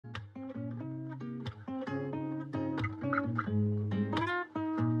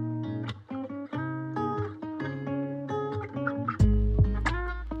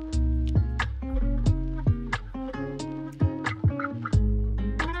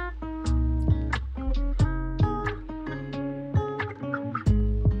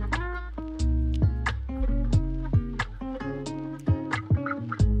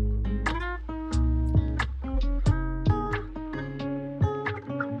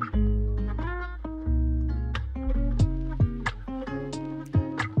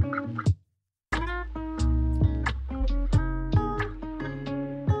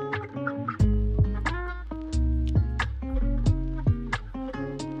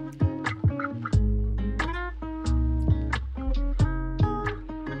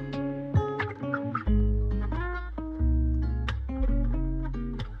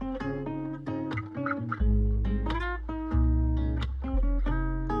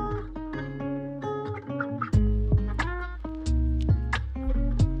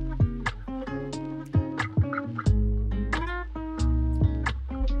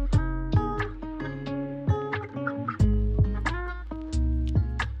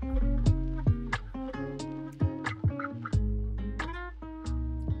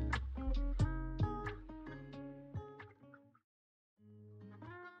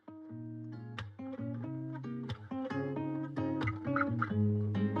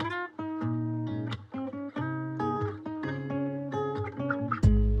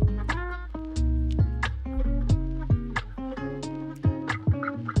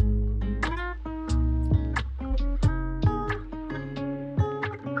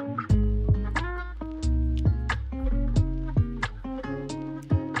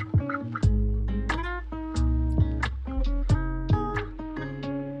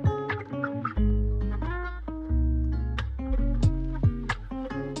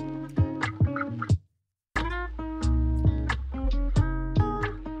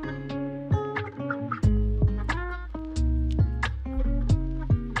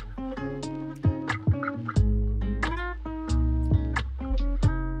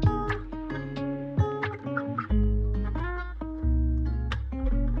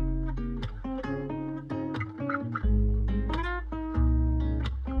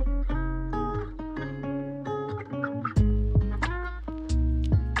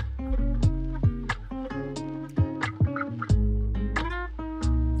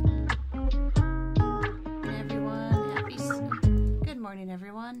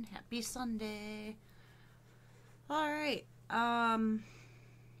Happy Sunday. Alright, where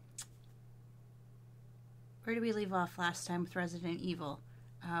did we leave off last time with Resident Evil?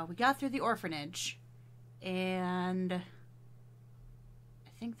 We got through the orphanage, and I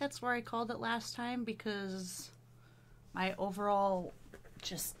think that's where I called it last time because my overall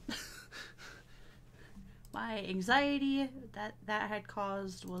just my anxiety that had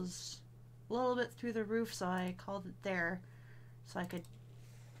caused was a little bit through the roof, so I called it there so I could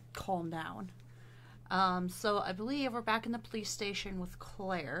calm down. So I believe we're back in the police station with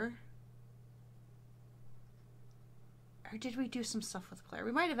Claire. Or did we do some stuff with Claire?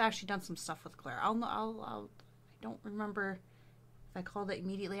 We might have actually done some stuff with Claire. I don't remember if I called it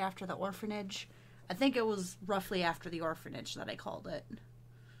immediately after the orphanage. I think it was roughly after the orphanage that I called it.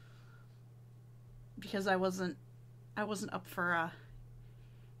 Because I wasn't up for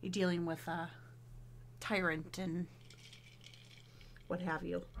dealing with Tyrant and what have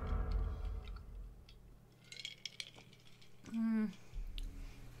you.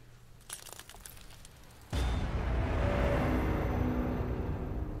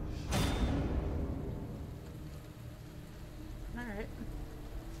 Alright.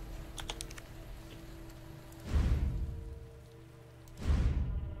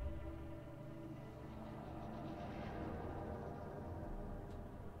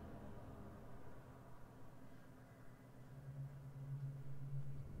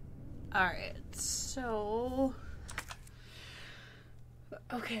 Alright, so...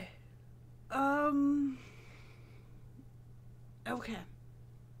 Okay. Okay.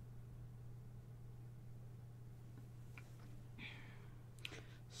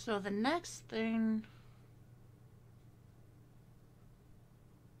 So the next thing...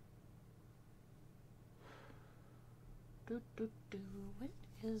 What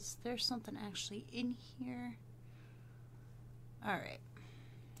is... There's something actually in here. Alright.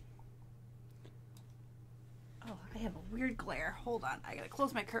 Oh, I have a weird glare. Hold on. I gotta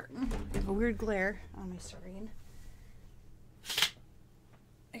close my curtain. I have a weird glare on my screen.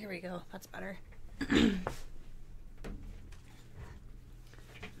 Here we go. That's better.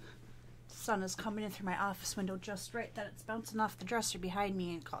 Sun is coming in through my office window just right that it's bouncing off the dresser behind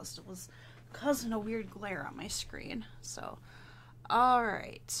me and was causing a weird glare on my screen. So,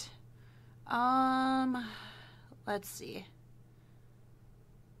 alright. Let's see.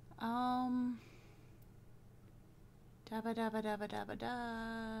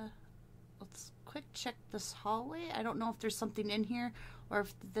 Let's quick check this hallway. I don't know if there's something in here or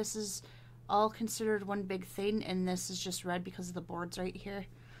if this is all considered one big thing and this is just red because of the boards right here.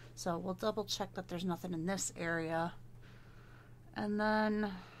 So we'll double check that there's nothing in this area. And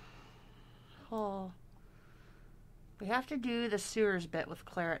then, we have to do the sewers bit with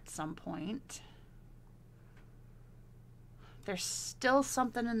Claire at some point. There's still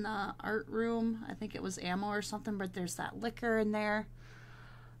something in the art room. I think it was ammo or something, but there's that liquor in there.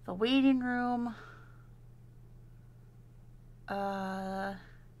 The waiting room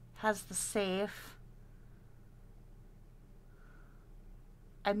has the safe.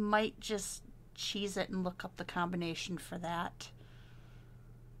 I might just cheese it and look up the combination for that.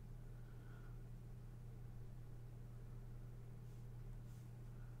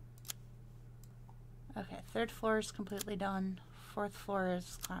 Okay, third floor is completely done. Fourth floor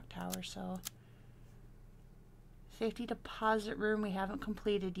is clock tower, so... Safety deposit room we haven't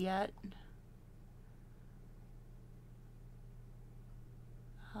completed yet.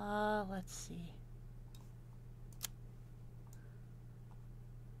 Let's see.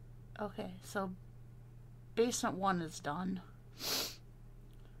 Okay, so basement 1 is done.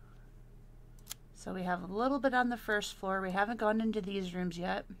 So we have a little bit on the first floor. We haven't gone into these rooms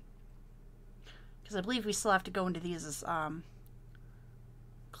yet. Because I believe we still have to go into these as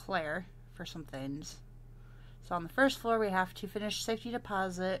Claire for some things. So on the first floor we have to finish safety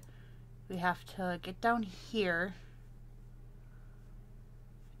deposit. We have to get down here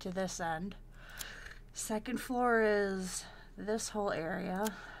to this end. Second floor is this whole area.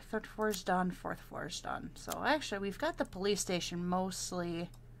 Third floor is done. Fourth floor is done. So actually we've got the police station mostly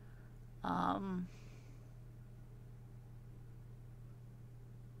oh,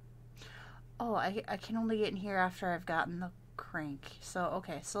 I can only get in here after I've gotten the crank. So,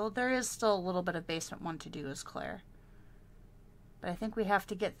 okay, so there is still a little bit of basement 1 to do as Claire. But I think we have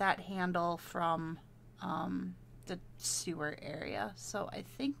to get that handle from the sewer area. So I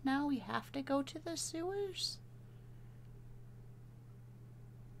think now we have to go to the sewers.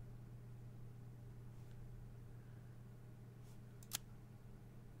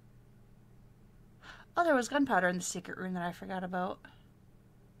 Oh, there was gunpowder in the secret room that I forgot about.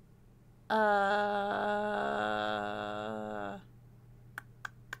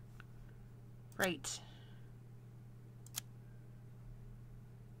 Right.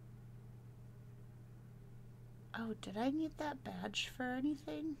 Oh, did I need that badge for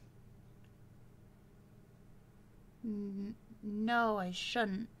anything? No, I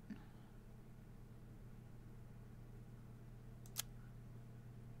shouldn't.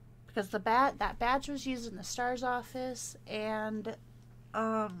 Because that badge was used in the STARS office, and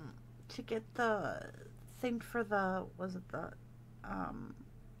to get the thing for the, was it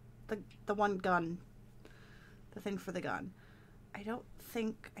the one gun, the thing for the gun. I don't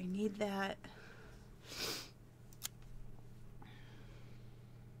think I need that.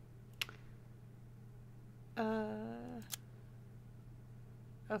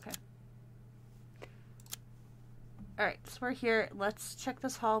 Okay. Alright, so we're here. Let's check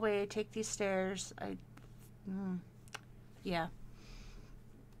this hallway, take these stairs. Yeah.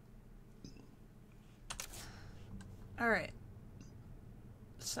 Alright.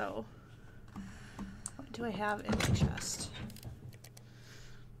 So, what do I have in my chest?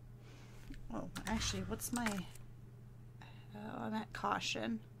 Oh, actually, what's my... I'm at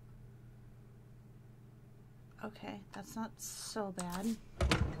caution. Okay, that's not so bad.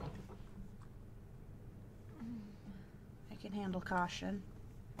 I can handle caution.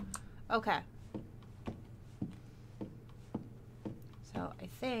 Okay. So I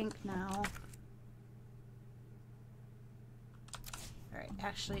think now... Alright,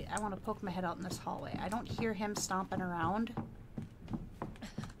 actually, I want to poke my head out in this hallway. I don't hear him stomping around.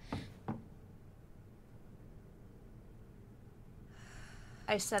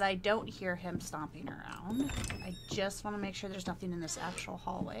 I said I don't hear him stomping around. I just want to make sure there's nothing in this actual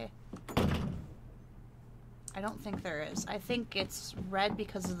hallway. I don't think there is. I think it's red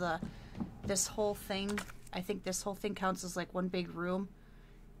because of this whole thing. I think this whole thing counts as like one big room.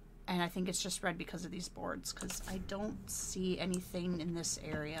 And I think it's just red because of these boards, because I don't see anything in this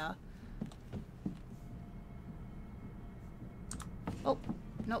area. Oh,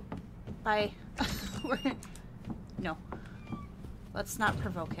 nope. Bye. No. Let's not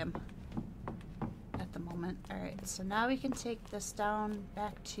provoke him at the moment. Alright, so now we can take this down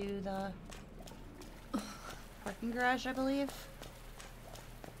back to the parking garage, I believe.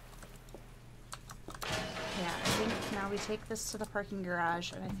 Yeah, I think now we take this to the parking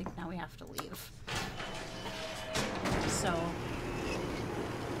garage, and I think now we have to leave. So...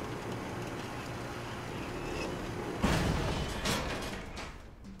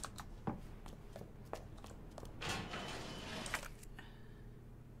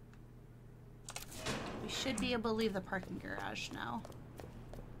 should be able to leave the parking garage now.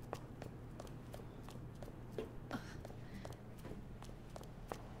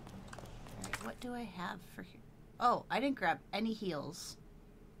 Alright, what do I have for here? Oh, I didn't grab any heals.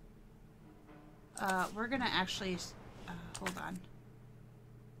 We're gonna actually... hold on.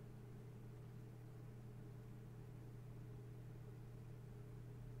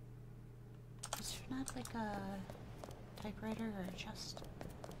 Is there not like a typewriter or a chest?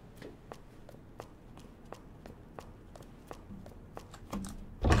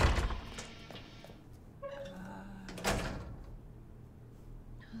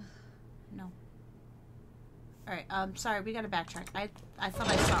 Alright, sorry, we gotta backtrack. I thought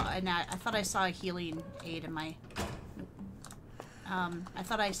I saw a healing aid in my... I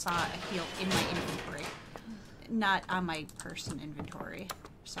thought I saw a heal in my inventory. Not on my person inventory.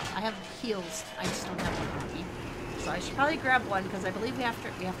 So, I have heals, I just don't have one on me. So I should probably grab one, because I believe we have to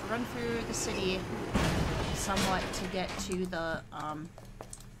run through the city somewhat to get to the,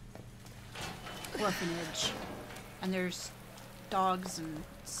 orphanage. And there's dogs and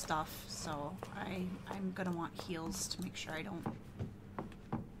stuff, so I'm gonna want heals to make sure I don't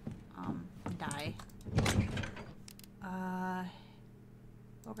die.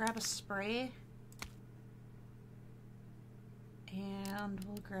 We'll grab a spray, and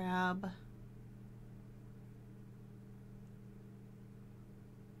we'll grab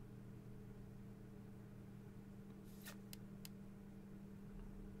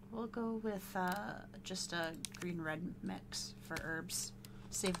we'll go with just a green-red mix for herbs.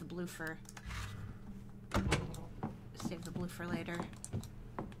 Save the blue for later.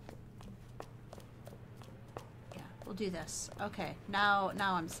 Yeah, we'll do this. Okay, now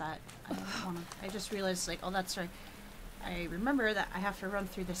I'm set. I just realized, like, oh, that's right. I remember that I have to run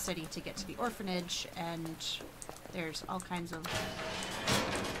through the city to get to the orphanage, and there's all kinds of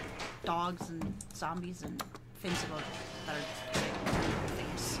dogs and zombies and things that are doing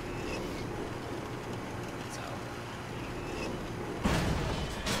things.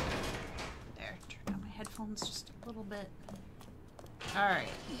 Headphones just a little bit. Alright.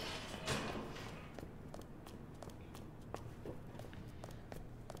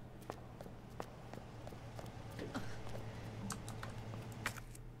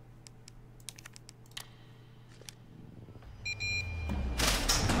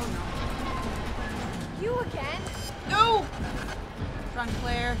 on,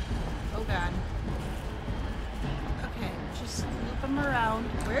 Claire. Oh god. Okay, just loop him around.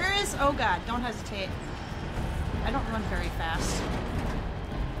 Where is... Oh god, don't hesitate. I don't run very fast.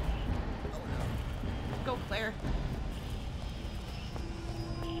 Go, Claire.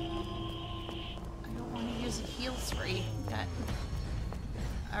 I don't want to use a heal spray. That...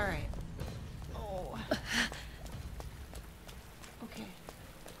 Alright. Oh. Okay.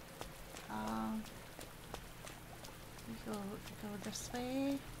 We go this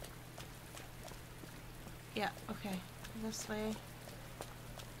way. Yeah, okay. This way.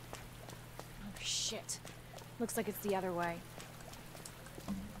 Oh shit. Looks like it's the other way.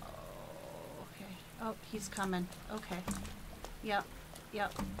 Oh, okay. Oh, he's coming. Okay. Yep.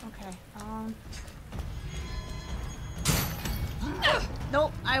 Yep. Okay.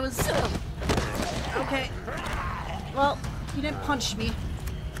 Nope, I was... Okay. Well, he didn't punch me.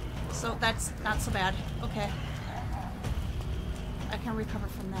 So that's not so bad. Okay. I can recover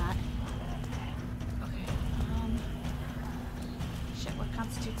from that. Okay. Shit, what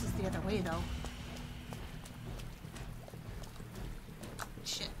constitutes as the other way, though?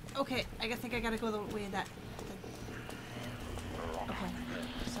 Shit. Okay, I think I gotta go the way that... Okay.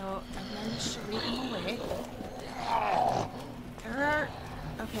 So, I managed to lead him away. Error!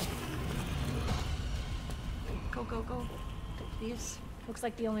 Okay. Go, go, go. Please. Looks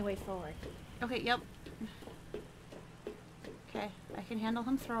like the only way forward. Okay, yep. Okay, I can handle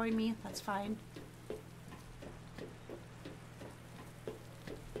him throwing me. That's fine.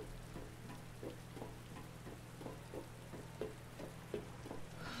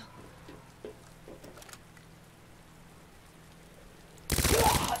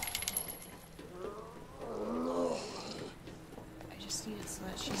 I just need it so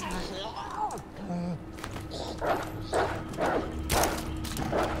that she's not...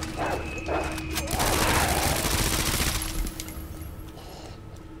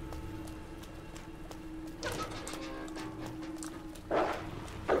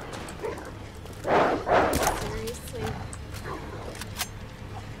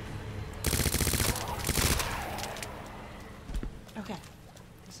 Okay,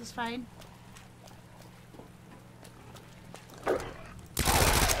 this is fine.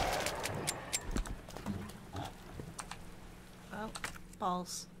 Well,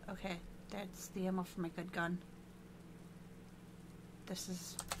 balls. Okay, that's the ammo for my good gun. This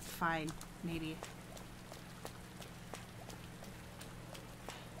is fine, maybe.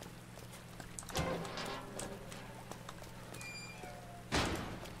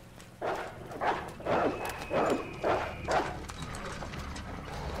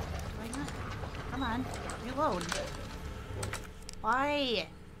 Reload. Why?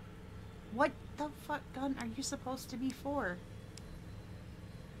 What the fuck gun are you supposed to be for?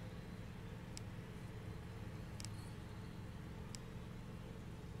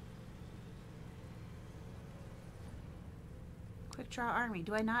 Quick draw army.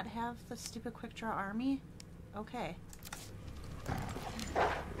 Do I not have the stupid quick draw army? Okay.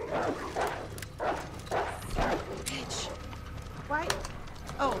 Bitch. Why?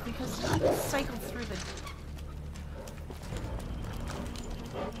 Oh, because he cycled through the...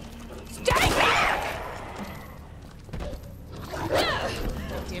 Stay back!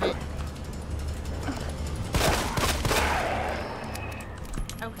 Damn it.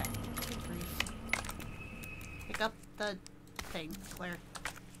 Okay. Good grief. Pick up the thing, Claire.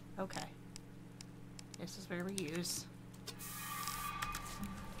 Okay. This is where we use.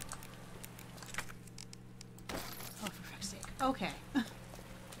 Oh, for fuck's sake. Okay.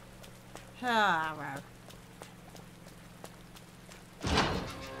 Ah, wow.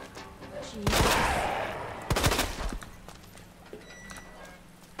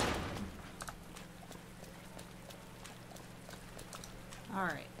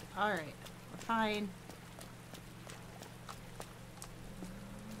 Alright, alright. We're fine.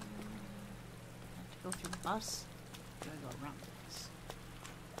 Have to go through the bus. Do I go around the bus?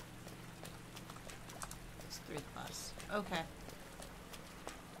 It's through the bus. Okay.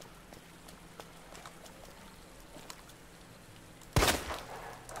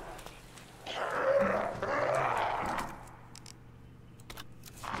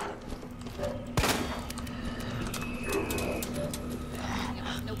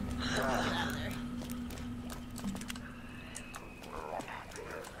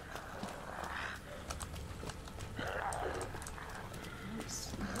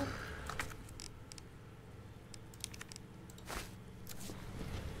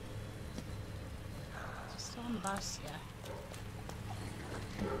 Bus, yeah.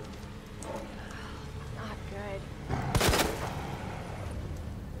 Not good.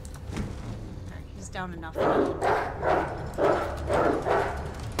 Alright, he's down enough.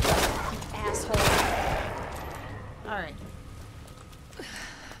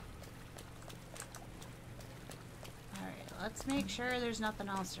 let's make sure there's nothing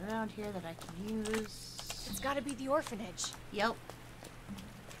else around here that I can use. It's gotta be the orphanage. Yep.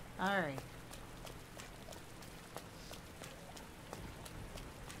 Alright.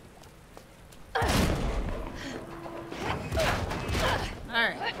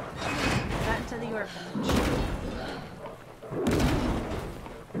 Alright. Back to the orphanage.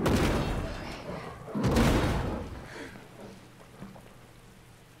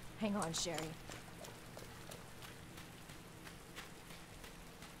 Hang on, Sherry.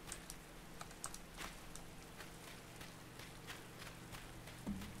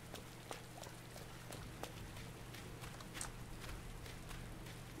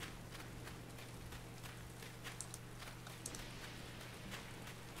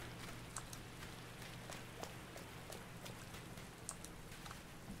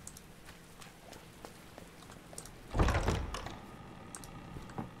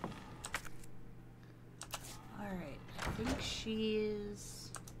 I think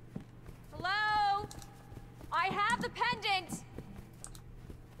she's... Hello? I have the pendant!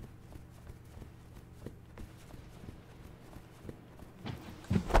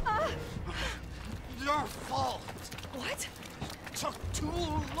 Your fault! What? Took too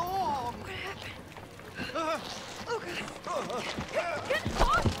long! What happened? Oh god. Get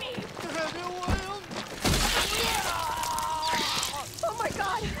off me! Oh my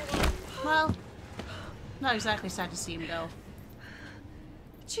god! Well, not exactly sad to see him go.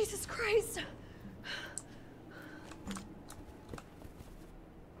 Jesus Christ!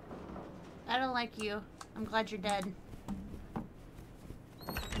 I don't like you. I'm glad you're dead.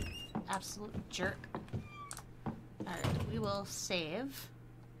 Absolute jerk. Alright, we will save.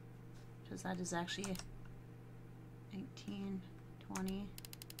 Because that is actually 19, 20.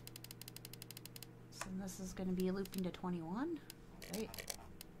 So this is going to be looping to 21, right?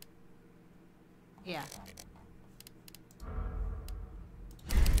 Yeah.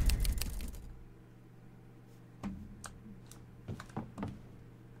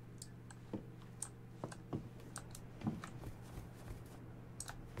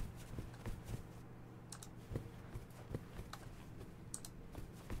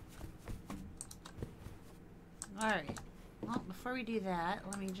 Alright, well, before we do that,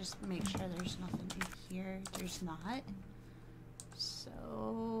 let me just make sure there's nothing in here. There's not.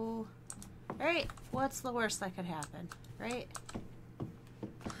 So... Alright, what's the worst that could happen, right?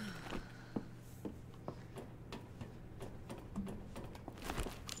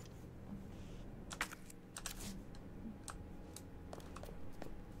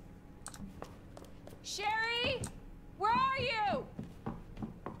 Sherry! Where are you?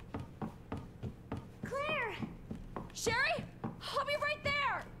 Claire! Sherry? I'll be right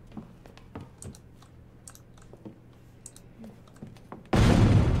there!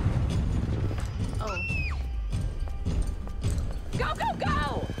 Oh. Go, go,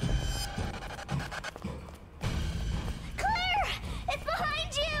 go! Claire! It's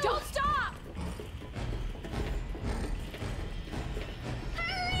behind you! Don't stop!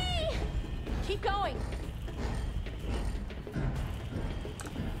 Hurry! Keep going.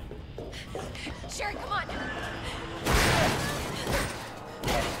 Sherry, come on.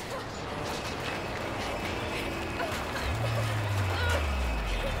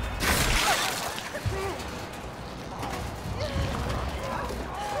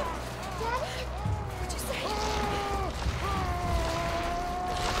 What'd you say?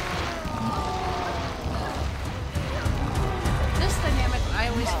 This dynamic I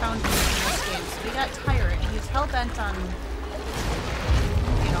always found in this game. So we got Tyrant. He's hell-bent on,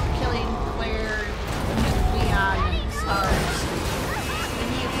 you know, killing Claire, Leon, and Stars. And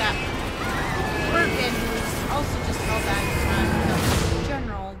you've got Birkin, who's also just hell-bent on killing in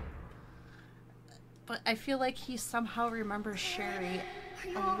general. But I feel like he somehow remembers Sherry Are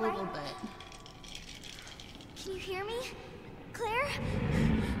you a all little right? bit. Can you hear me? Claire?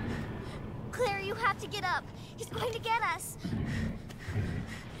 Claire, you have to get up. He's going to get us.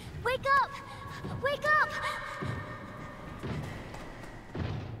 Wake up! Wake up!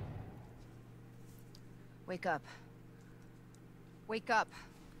 Wake up. Wake up.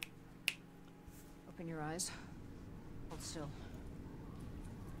 Open your eyes. Hold still.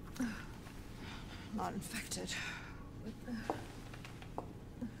 Not infected.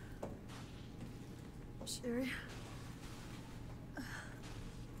 Sherry?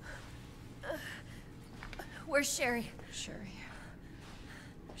 Where's Sherry? Sherry.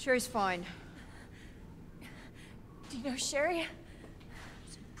 Sherry's fine. Do you know Sherry?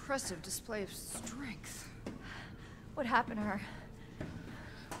 It's an impressive display of strength. What happened to her?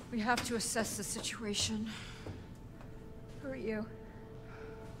 We have to assess the situation. Who are you?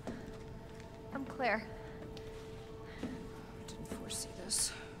 I'm Claire.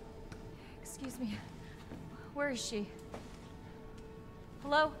 this. Excuse me. Where is she?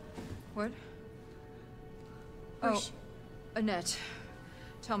 Hello? What? Where's Oh, she? Annette.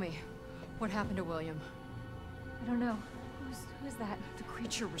 Tell me, what happened to William? I don't know. Who's that? The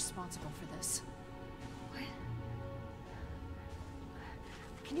creature responsible for this. What?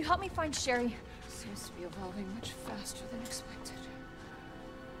 Can you help me find Sherry? Seems to be evolving much faster than expected.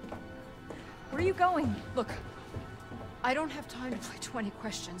 Where are you going? Look, I don't have time to play 20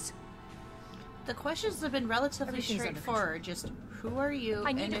 questions. The questions have been relatively Everything's under straightforward. Just, who are you?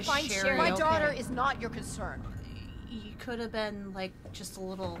 I need and to is find Sherry Sherry. My okay? daughter is not your concern. You could have been, like, just a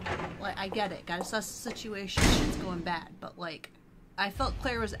little... Like, I get it. Gotta assess the situation. Shit's going bad. But, like, I felt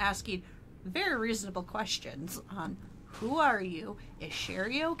Claire was asking very reasonable questions on who are you? Is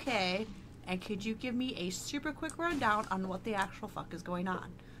Sherry okay? And could you give me a super quick rundown on what the actual fuck is going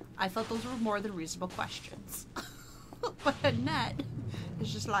on? I felt those were more than reasonable questions. But Annette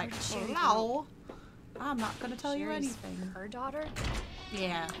is just like, no, I'm not gonna tell you Sherry's anything. her daughter?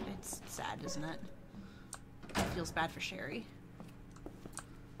 Yeah, it's sad, isn't it? It feels bad for Sherry.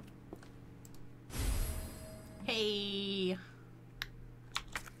 Hey.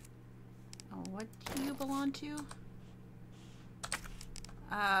 Oh, what do you belong to?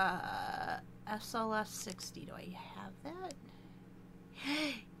 SLS 60. Do I have that?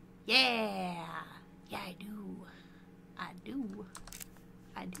 Yeah. Yeah, I do.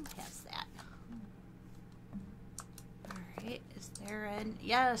 I do have that. Alright, is there an...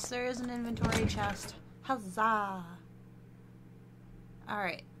 Yes, there is an inventory chest. Huzzah!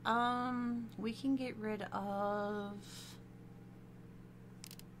 Alright, we can get rid of...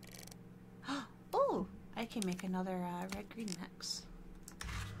 Oh! I can make another, red-green mix.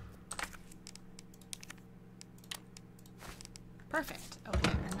 Perfect.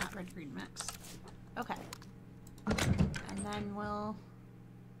 Okay, or not red-green mix. Okay. And then we'll...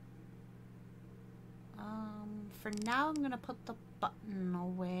 for now I'm gonna put the button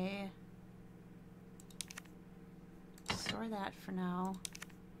away. Store that for now.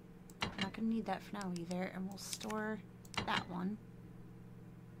 I'm not gonna need that for now either, and we'll store that one.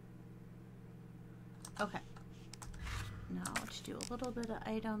 Okay. Now let's do a little bit of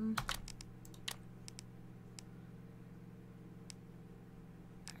item.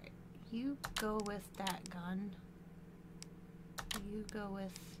 Alright, you go with that gun. You go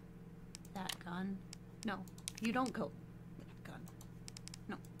with that gun. No, you don't go with that gun.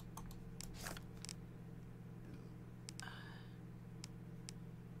 No.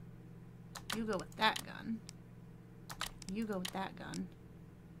 You go with that gun. You go with that gun.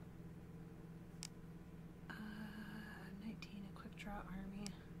 19, a quick draw army.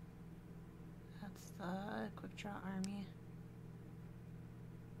 That's the quick draw army.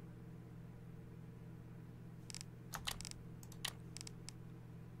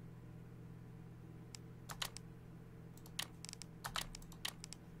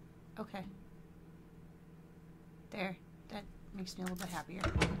 Okay. There. That makes me a little bit happier.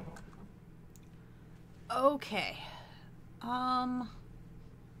 Okay.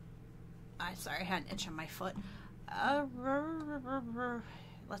 Sorry, I had an itch on my foot.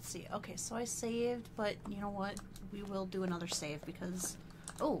 Let's see. Okay, so I saved, but you know what? We will do another save because...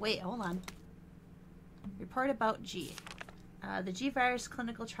 Oh, wait, hold on. Report about G. The G virus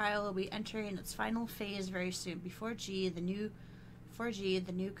clinical trial will be entering its final phase very soon. Before G, the new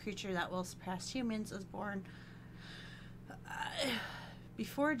creature that will surpass humans, is born.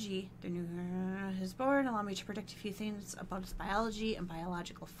 Before G, the new is born, allow me to predict a few things about its biology and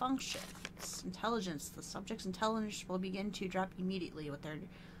biological function. Its intelligence. The subject's intelligence will begin to drop immediately with their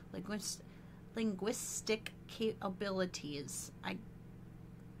linguistic abilities.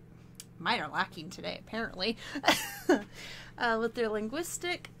 Mine are lacking today, apparently. With their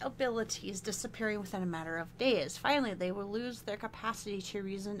linguistic abilities disappearing within a matter of days. Finally, they will lose their capacity to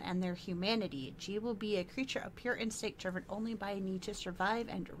reason and their humanity. G will be a creature of pure instinct driven only by a need to survive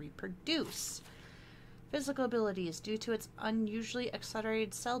and reproduce. Physical abilities. Due to its unusually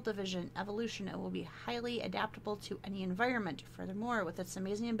accelerated cell division evolution, it will be highly adaptable to any environment. Furthermore, with its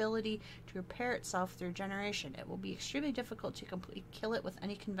amazing ability to repair itself through generation, it will be extremely difficult to completely kill it with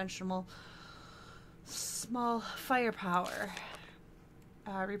any conventional small firepower.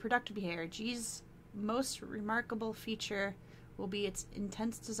 Reproductive behavior. G's most remarkable feature will be its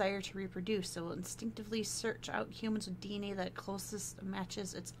intense desire to reproduce. It will instinctively search out humans with DNA that closest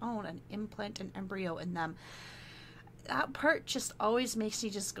matches its own and implant an embryo in them. That part just always makes me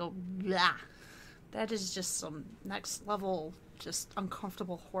just go, blah. That is just some next level, just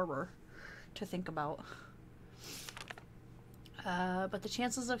uncomfortable horror to think about. But the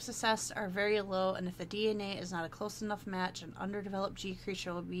chances of success are very low, and if the DNA is not a close enough match, an underdeveloped G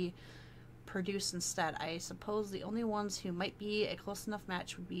creature will be produced instead. I suppose the only ones who might be a close enough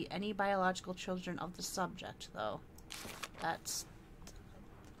match would be any biological children of the subject, though. That's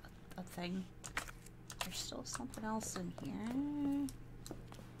a thing. There's still something else in here.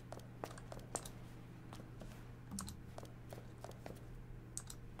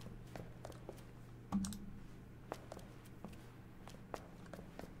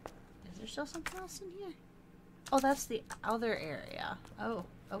 Is there still something else in here? Oh, that's the other area. Oh,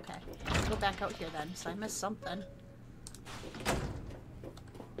 okay. Let's go back out here then, so I missed something.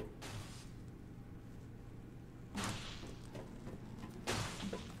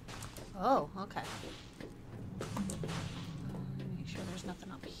 Oh, okay. Make sure there's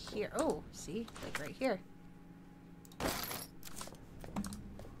nothing up here. Oh, see? Like right here.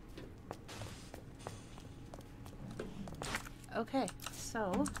 Okay,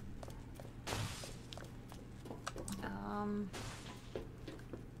 so...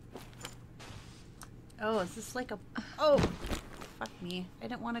 Oh, is this like a... Oh! Fuck me. I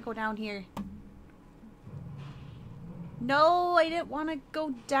didn't want to go down here. No, I didn't want to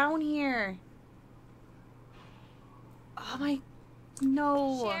go down here. Oh my...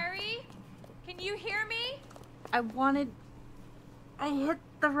 No. Sherry? Can you hear me? I wanted... I hit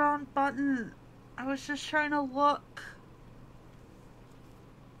the wrong button. I was just trying to look.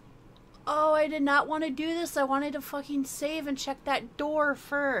 Oh, I did not want to do this. I wanted to fucking save and check that door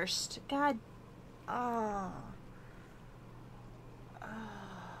first. God. Oh.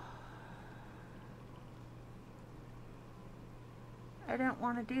 I didn't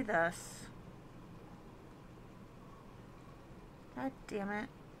want to do this. God damn it.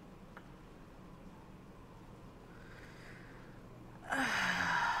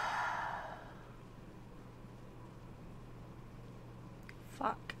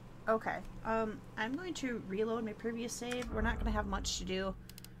 Fuck. Okay. I'm going to reload my previous save. We're not going to have much to do.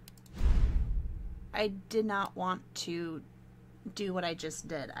 I did not want to do what I just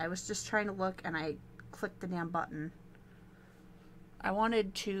did. I was just trying to look and I clicked the damn button. I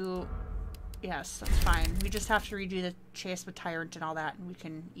wanted to... Yes, that's fine. We just have to redo the chase with Tyrant and all that, and we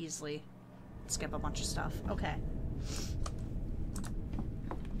can easily skip a bunch of stuff. Okay.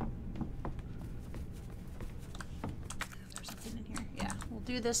 There's something in here. Yeah, we'll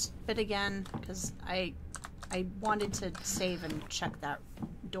do this bit again, because I wanted to save and check that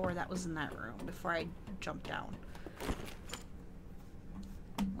door that was in that room before I jumped down.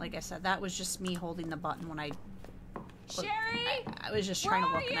 Like I said, that was just me holding the button when I... Sherry! I was just trying to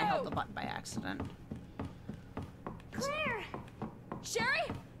look and I held the button by accident. Claire! Sherry!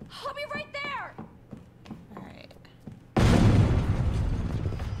 I'll be right there! Alright.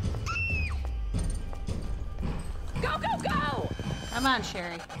 Go, go, go! Come on,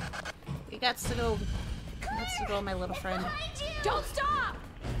 Sherry. We got to go. Let's go, my little friend. Don't stop!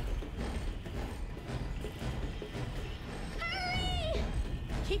 Hurry!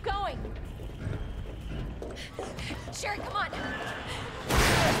 Keep going. Sherry, come on.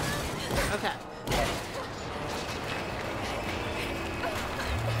 Okay.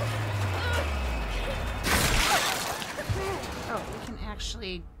 Oh, we can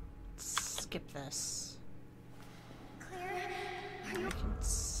actually skip this. Claire, We can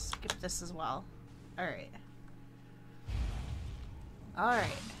skip this as well. Alright. Alright.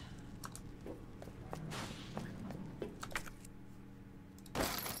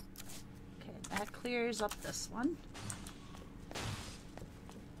 Okay, that clears up this one.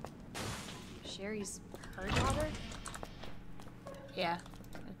 Sherry's her daughter? Yeah,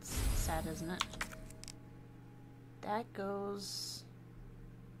 it's sad, isn't it? That goes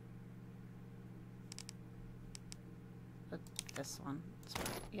with this one.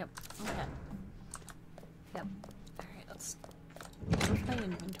 Yep. Okay. Yep. Alright, let's go with my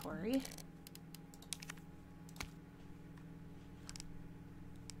inventory.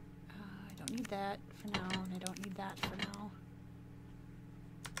 I don't need that for now, and I don't need that for now.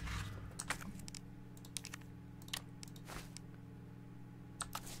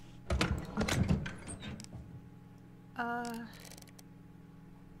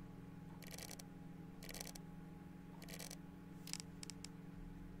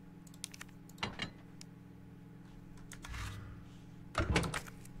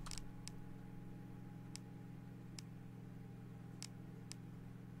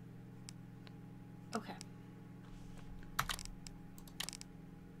 Okay.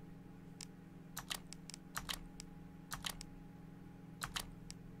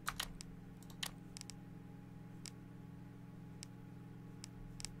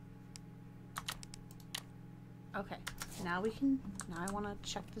 Okay, Now I want to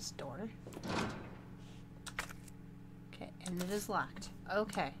check this door. Okay, and it is locked.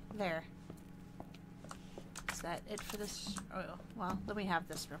 Okay, there. Is that it for this? Oh, well, let me have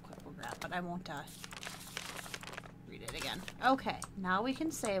this real quick. We'll grab it. I won't, read it again. Okay, now we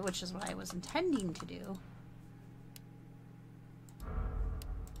can save, which is what I was intending to do.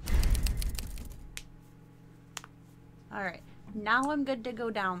 Alright, now I'm good to go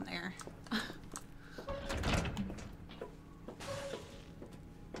down there.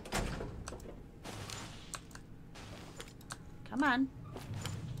 Come on.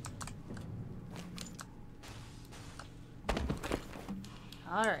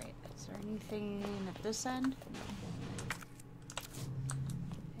 Alright, is there anything at this end?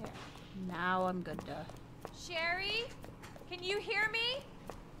 There. Now I'm good to... Sherry? Can you hear me?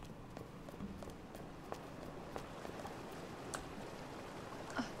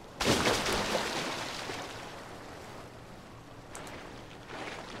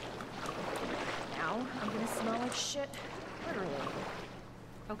 Now I'm gonna smell like shit. Literally.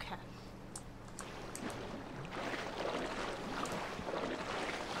 Okay.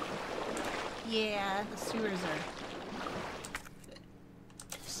 Yeah, the sewers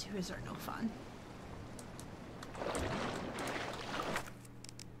are no fun.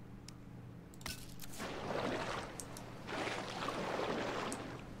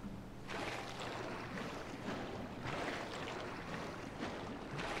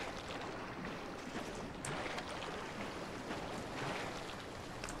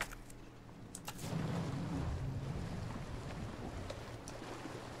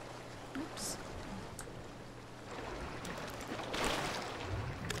 Oops.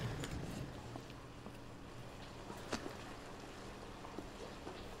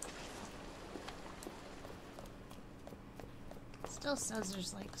 Still says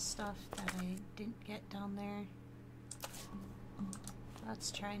there's like stuff that I didn't get down there.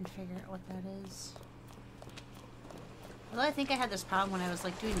 Let's try and figure out what that is. Although I think I had this problem when I was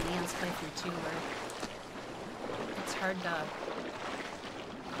like doing Leon's playthrough too, where it's hard to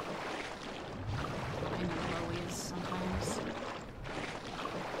find lowies sometimes.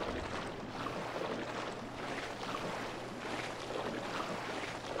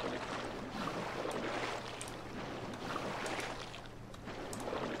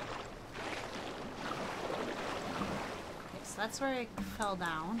 That's where I fell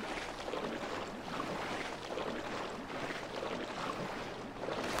down.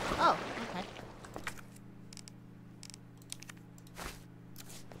 Oh, okay.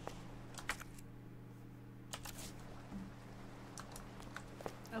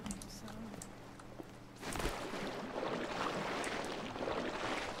 Okay, so...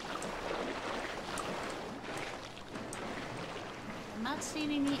 I'm not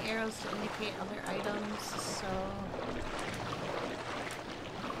seeing any arrows to indicate other items, so...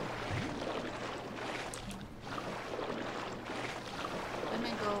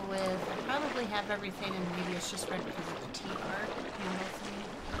 I probably have everything, and maybe it's just red because of the T-bar handle thing.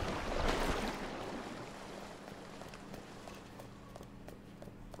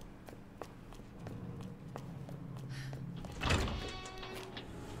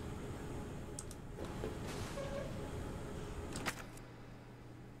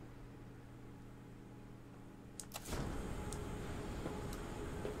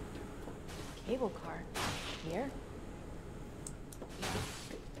 Cable car. Here?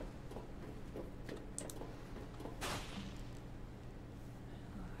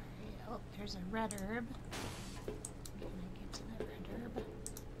 There's a red herb. Can I get to that red herb?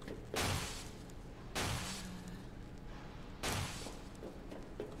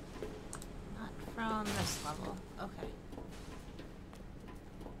 Not from this level. Okay.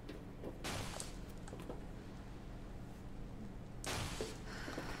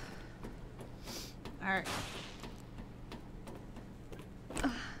 Alright.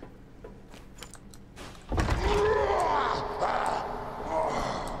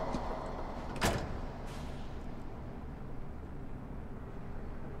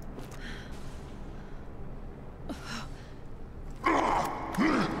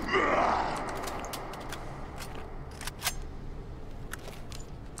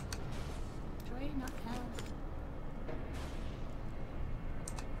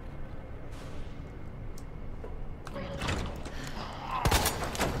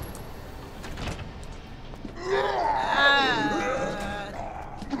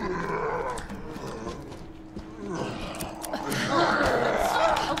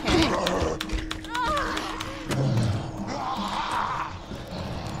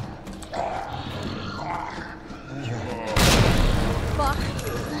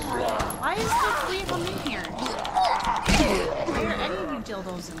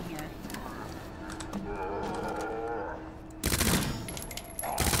 here.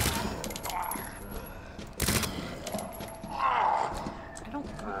 I don't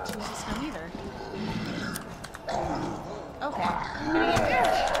want to use this gun either. Okay. I'm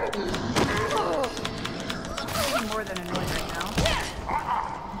getting more than annoyed right now.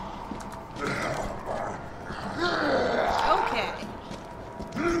 Okay.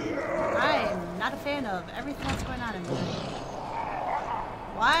 I'm not a fan of everything that's going on in here.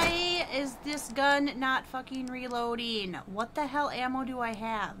 Why is this gun not fucking reloading? What the hell ammo do I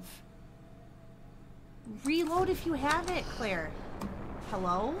have? Reload if you have it, Claire.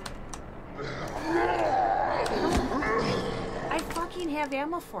 Hello? I fucking have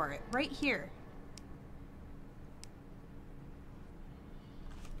ammo for it. Right here.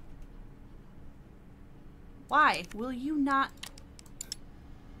 Why will you not...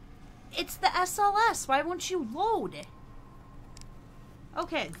 It's the SLS. Why won't you load?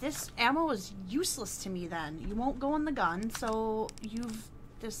 Okay, this ammo is useless to me then. You won't go in the gun, so you've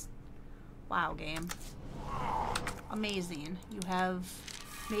just... Wow, game. Amazing. You have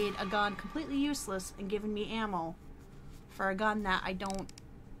made a gun completely useless and given me ammo for a gun that I don't...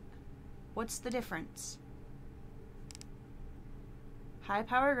 What's the difference? High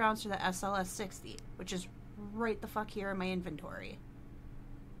power rounds for the SLS 60, which is right the fuck here in my inventory.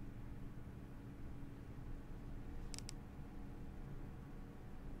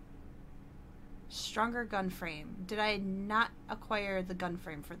 Stronger gun frame. Did I not acquire the gun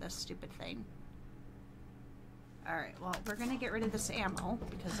frame for this stupid thing? Alright, well, we're gonna get rid of this ammo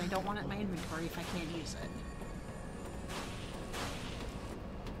because I don't want it in my inventory if I can't use it.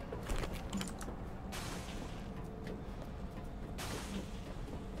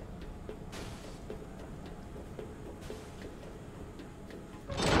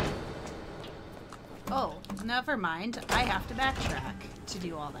 Oh, never mind. I have to backtrack to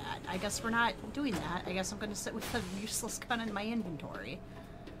do all that. I guess we're not doing that. I guess I'm going to sit with a useless gun in my inventory.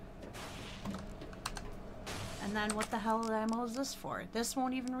 And then what the hell ammo is this for? This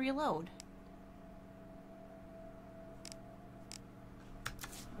won't even reload.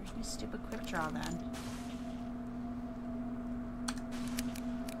 Where's my stupid quick draw then?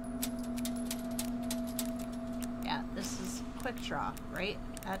 Yeah, this is quick draw, right?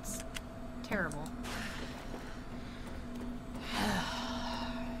 That's terrible.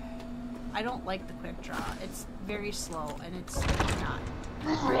 I don't like the quick draw. It's very slow and it's not.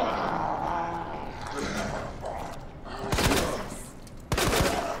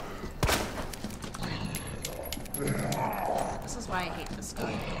 This is why I hate this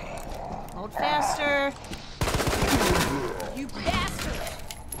gun. Load faster! You bastard!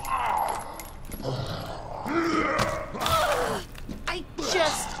 I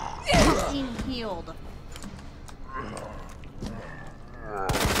just fucking healed.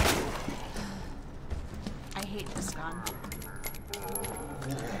 I hate this gun.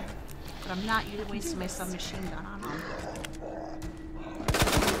 But I'm not wasting my submachine gun on him.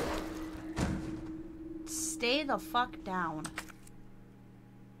 Stay the fuck down.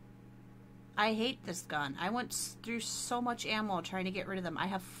 I hate this gun. I went through so much ammo trying to get rid of them. I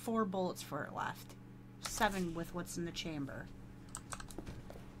have 4 bullets for it left. 7 with what's in the chamber.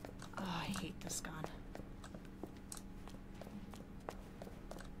 Oh, I hate this gun.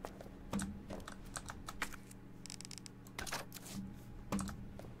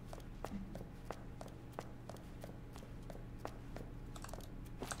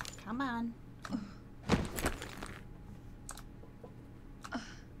 Come on.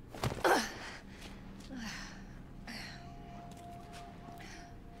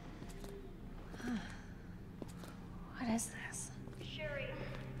 What is this? Sherry,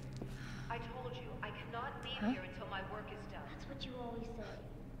 I told you, I cannot leave here until my work is done. That's what you always say.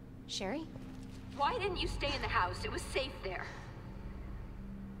 Sherry? Why didn't you stay in the house? It was safe there.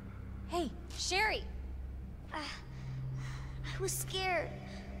 Hey, Sherry! I was scared.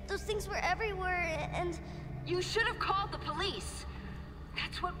 Those things were everywhere, and... You should have called the police.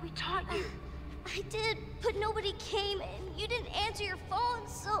 That's what we taught you. I did, but nobody came, and you didn't answer your phone,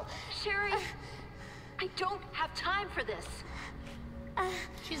 so... Sherry, I don't have time for this.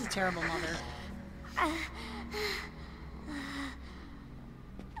 She's a terrible mother.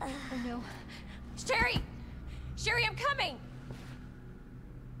 Oh no. Sherry! Sherry, I'm coming!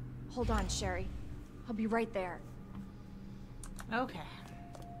 Hold on, Sherry. I'll be right there. Okay.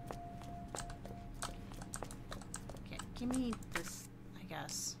 Okay, give me this, I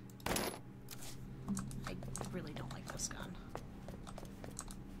guess. I really don't like this gun.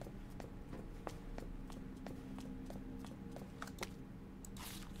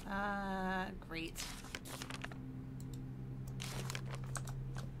 Great.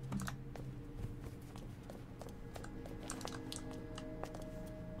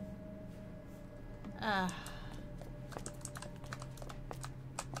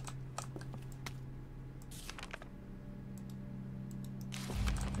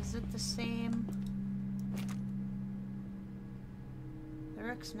 Is it the same? The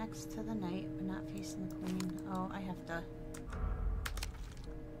rook's next to the knight, but not facing the queen. Oh, I have to...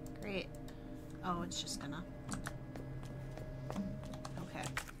 Great. Oh, it's just gonna... Okay.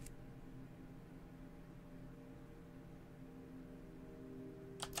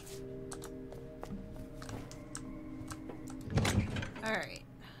 Alright.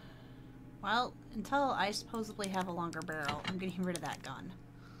 Well, until I supposedly have a longer barrel, I'm getting rid of that gun.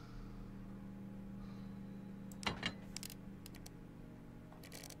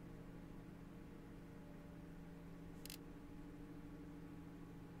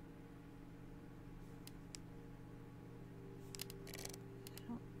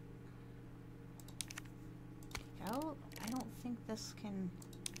 I don't think this can...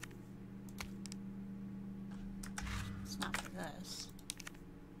 It's not for this.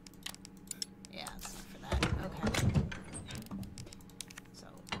 Yeah, it's not for that. Okay. So,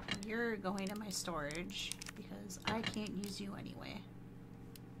 you're going to my storage, because I can't use you anyway.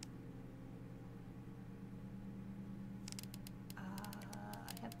 I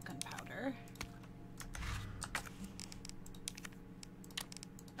have gunpowder.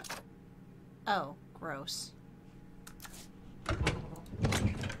 Oh, gross.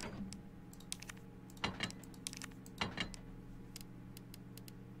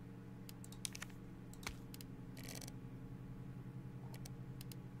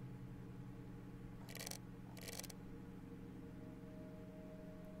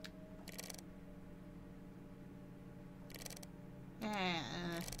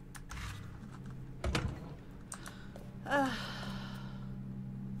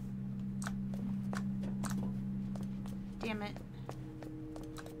 Damn it.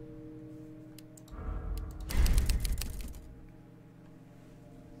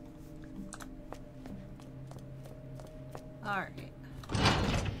 All right.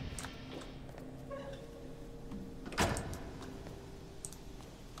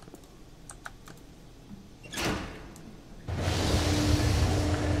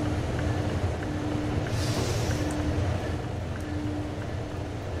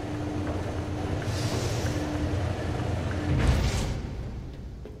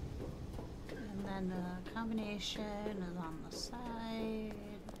 The combination is on the side.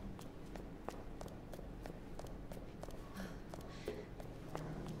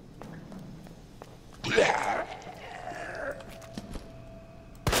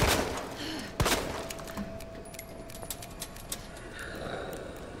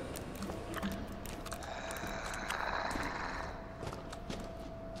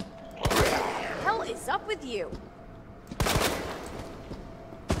 What the hell is up with you?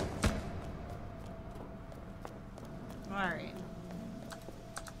 Alright.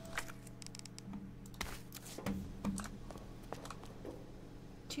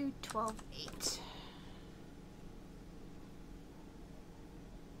 Two, 12, 8.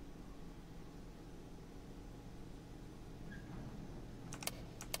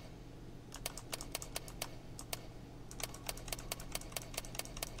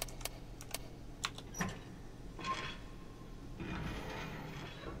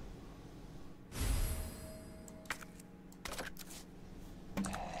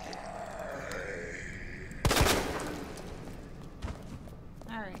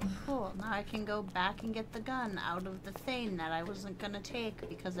 Cool, now I can go back and get the gun out of the thing that I wasn't gonna take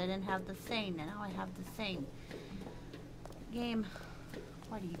because I didn't have the thing, and now I have the thing. Game,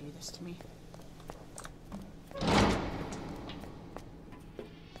 why do you do this to me?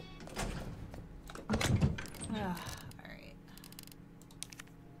 Ugh.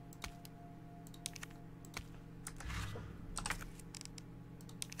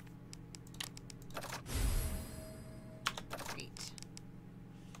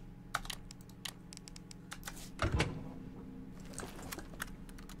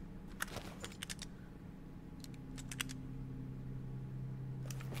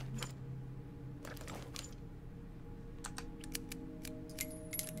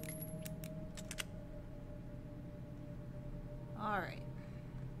 Alright.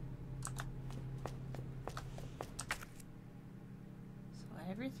 So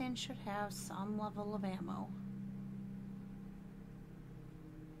everything should have some level of ammo.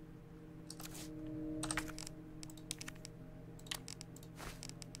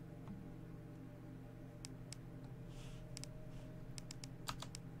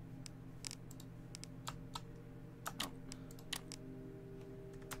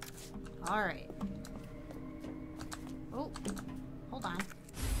 Alright. Oh, hold on.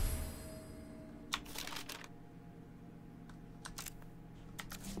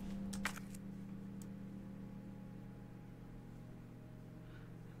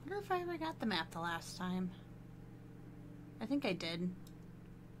 wonder if I ever got the map the last time. I think I did.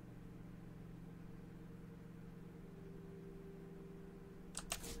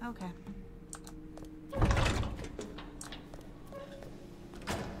 Okay.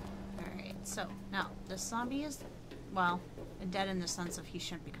 Alright, so now this zombie is, well, dead in the sense of he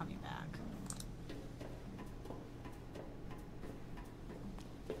shouldn't be coming back.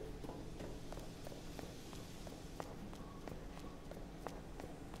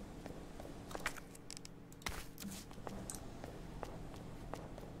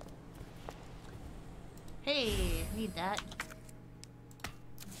 Hey, need that.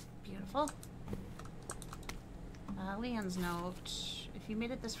 Beautiful. Leon's note. If you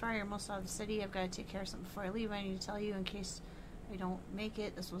made it this far, you're almost out of the city. I've got to take care of something before I leave. I need to tell you in case I don't make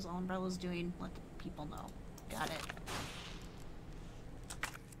it. This was all Umbrella's doing. Let the people know. Got it.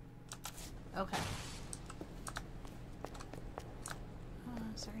 Okay.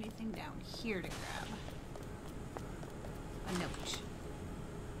 Is there anything down here to grab? A note.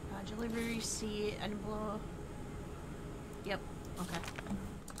 Delivery receipt, envelope. Yep, okay.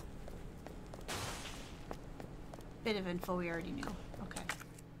 Bit of info we already knew. Okay.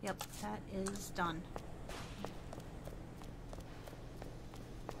 Yep, that is done.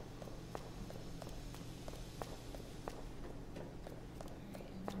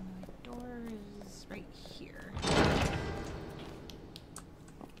 Alright, and then my door is right here.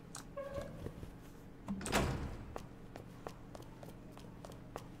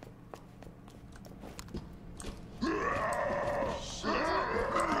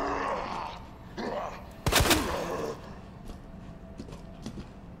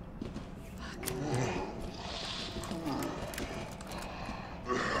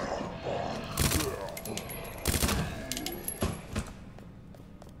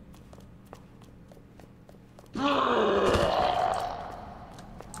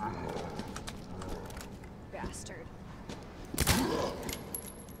 Bastard.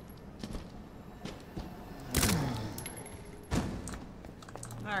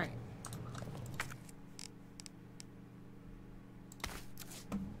 All right.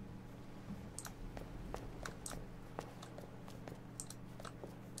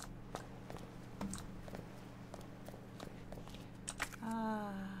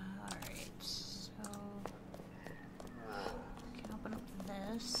 All right. So can open up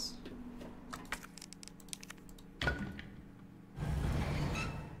this.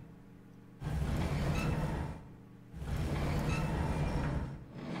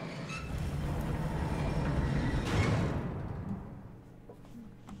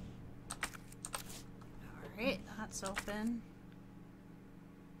 Alright, that's open.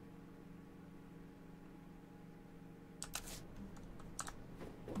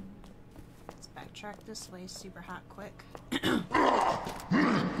 Let's backtrack this way, super hot quick.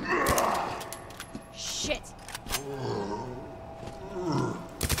 Shit!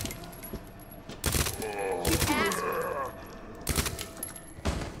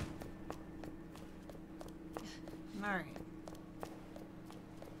 Alright.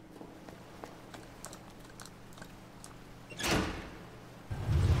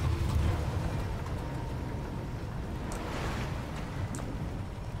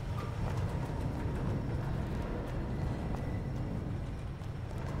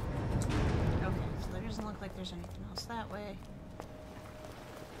 Okay, so there doesn't look like there's anything else that way.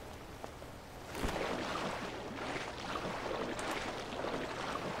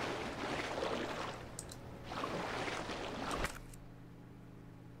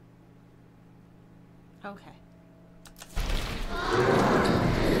 Okay.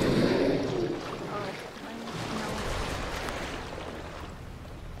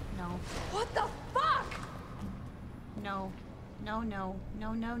 No. What the fuck? No. No, no.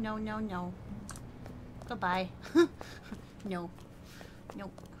 No, no, no, no, no. Goodbye. No.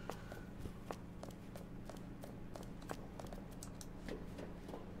 Nope.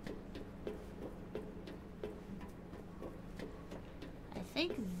 I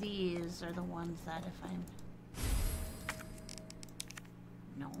think these are the ones that if I'm...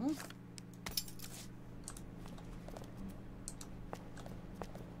 No. Alright,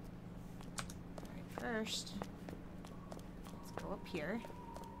 first, let's go up here.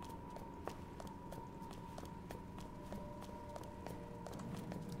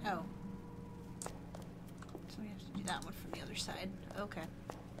 Oh. So we have to do that one from the other side. Okay.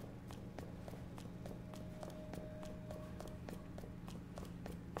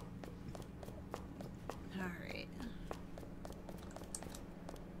 Alright.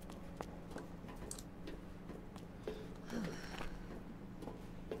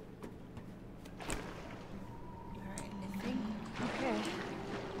 Alright, I think... Okay.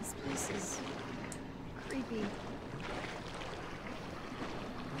 is creepy.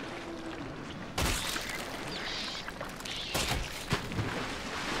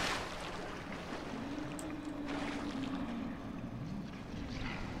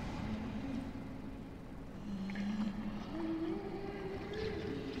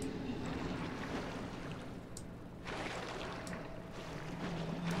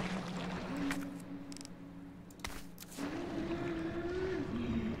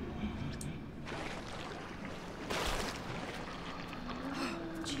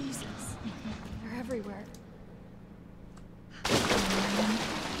 Everywhere.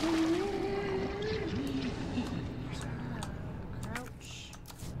 Crouch.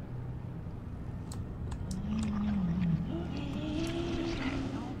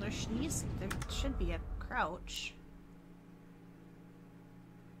 No, there should be a crouch.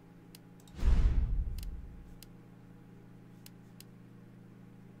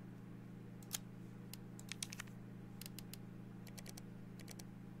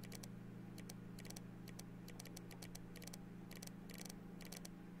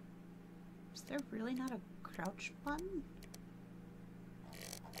 Is there really not a crouch button?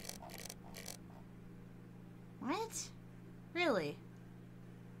 What? Really?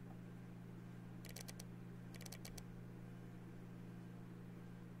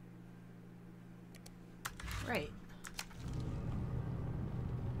 Right.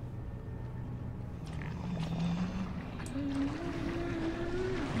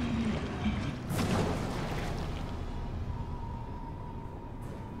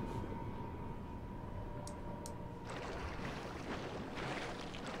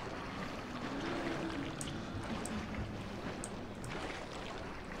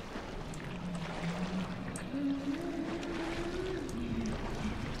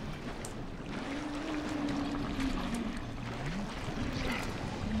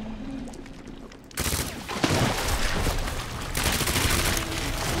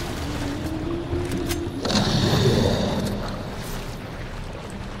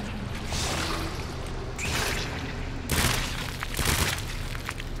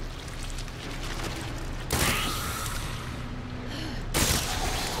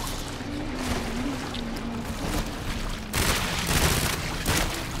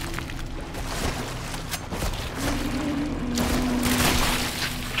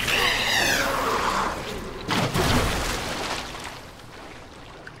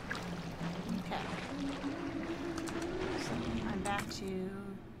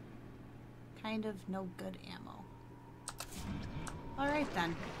 Kind of no good ammo. Alright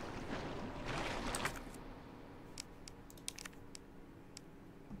then.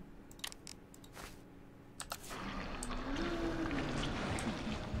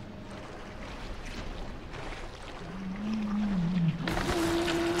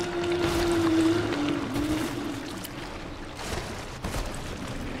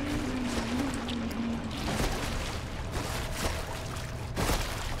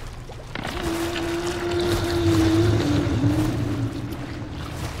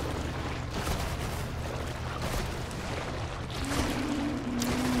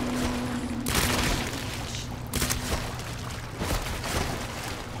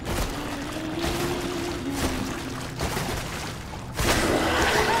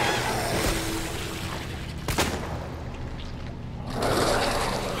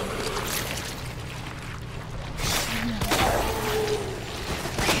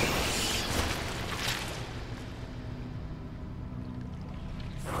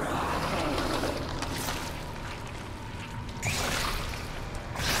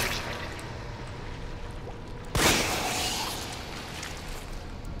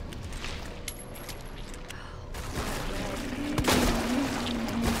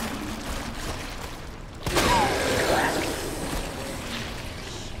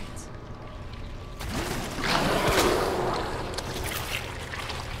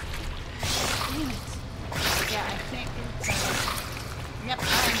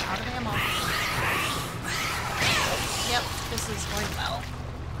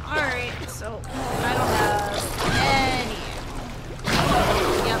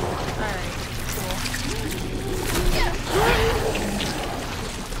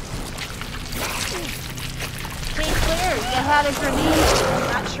 Had a grenade.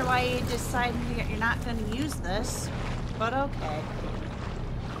 I'm not sure why you decided you're not going to use this, but okay.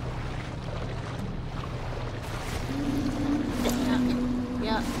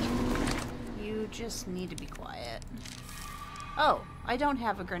 Yep. You just need to be quiet. Oh, I don't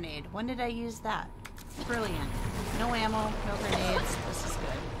have a grenade. When did I use that? Brilliant. No ammo, no grenades. This is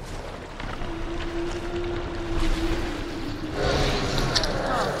good.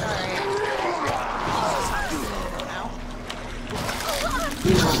 Oh, alright.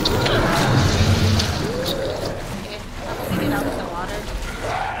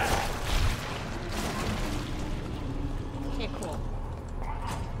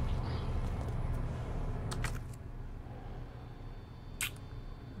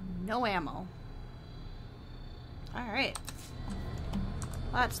 No ammo. Alright.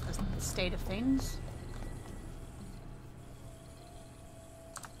 Well, that's the state of things.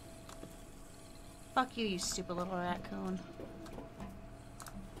 Fuck you, you stupid little raccoon.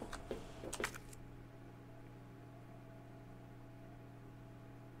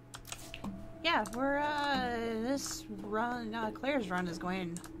 Yeah, we're, this run, Claire's run is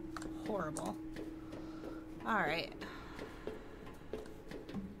going horrible. Alright.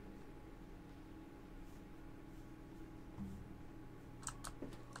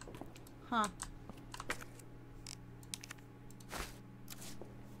 Huh.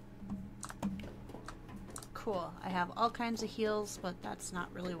 Cool. I have all kinds of heals, but that's not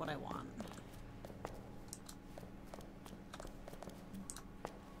really what I want.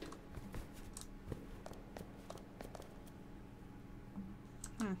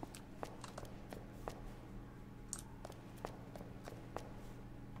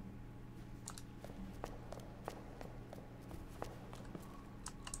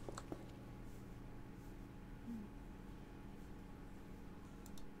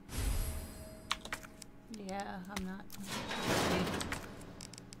 Yeah, I'm not ready.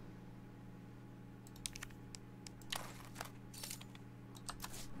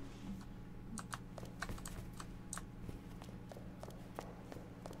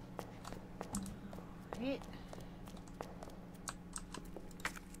 Right.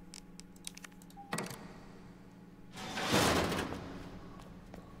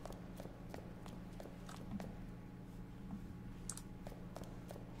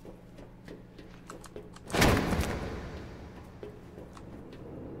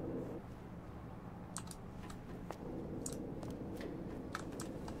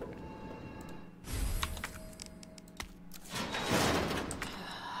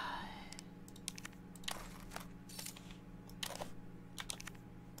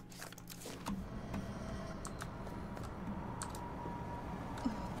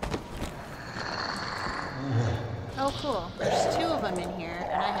 Oh, cool. There's two of them in here,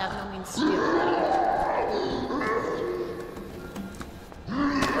 and I have no means to deal with them.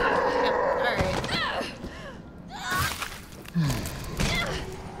 Yep, alright.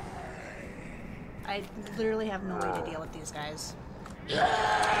 I literally have no way to deal with these guys.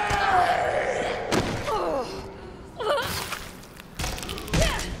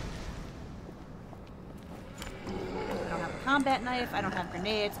 Combat knife, I don't have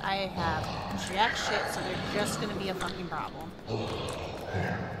grenades, I have jack shit, so they're just gonna be a fucking problem.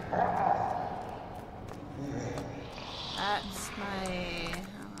 That's my...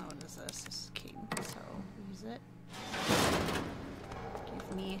 oh, what is this? This is king, so use it.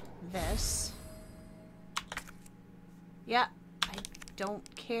 Give me this. Yeah, I don't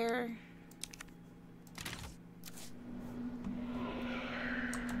care.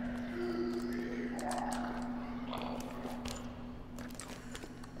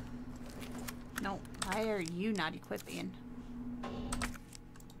 No, why are you not equipping?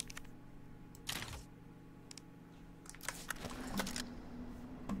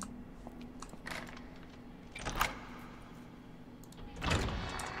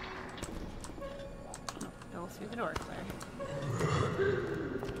 Go through the door, Claire.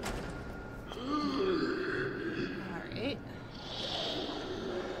 Alright.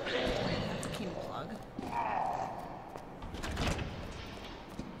 King plug.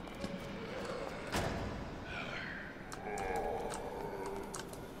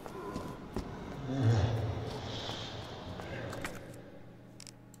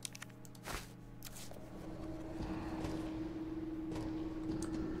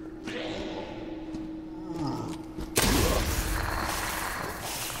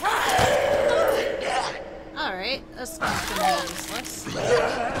 Alright, this one's gonna be useless.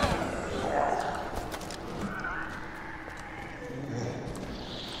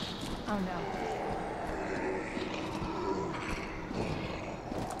 Oh no.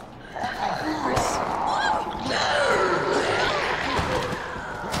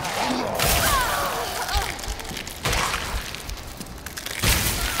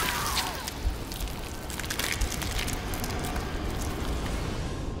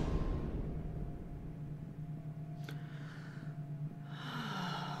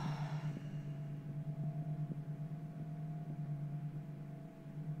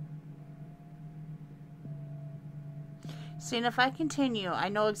 See, and if I continue, I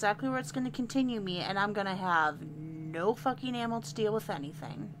know exactly where it's going to continue me, and I'm going to have no fucking ammo to deal with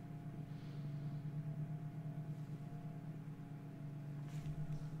anything.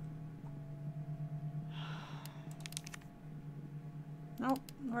 Nope,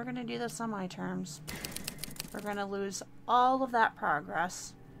 we're going to do this on my terms. We're going to lose all of that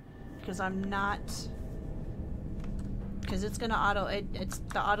progress. Because I'm not... Because it's gonna auto... It's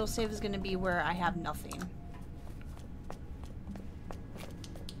the autosave is gonna be where I have nothing.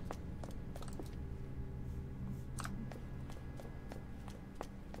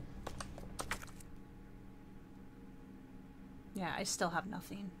 Yeah, I still have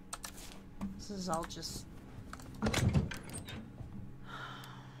nothing. This is all just...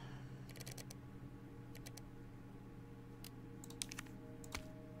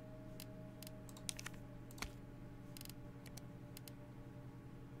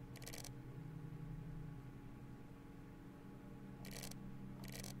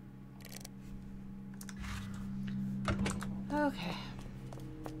 Okay.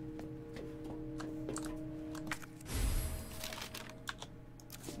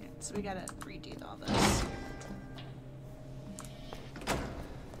 Yeah, so we gotta redo all this.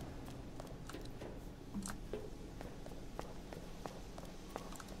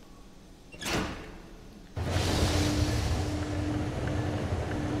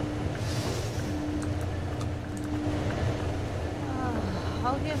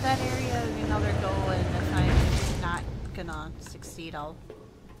 I'll give that area another go, and if I'm not gonna succeed, I'll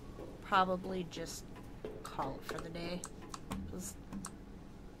probably just call it for the day. 'Cause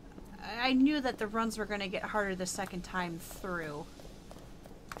I knew that the runs were gonna get harder the second time through.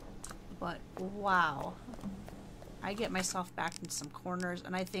 But wow. I get myself back in some corners,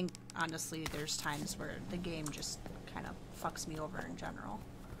 and I think, honestly, there's times where the game just kind of fucks me over in general.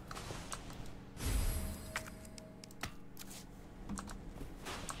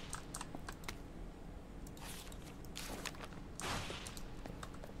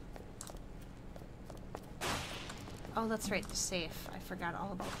 Oh, that's right, the safe. I forgot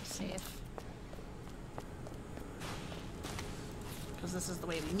all about the safe. Because this is the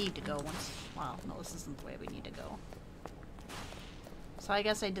way we need to go once... Well, no, this isn't the way we need to go. So I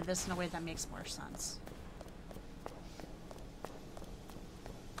guess I did this in a way that makes more sense.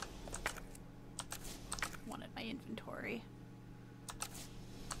 Wanted my inventory.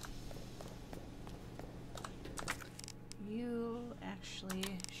 You actually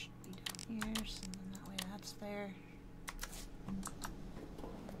should be down here, so then that way that's there.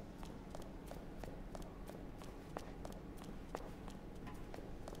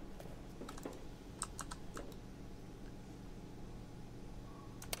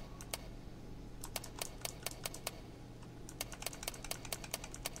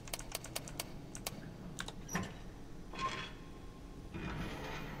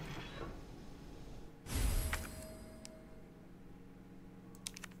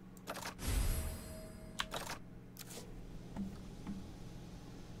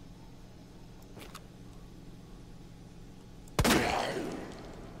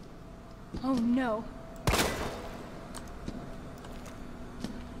 Oh no.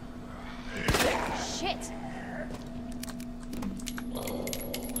 Shit!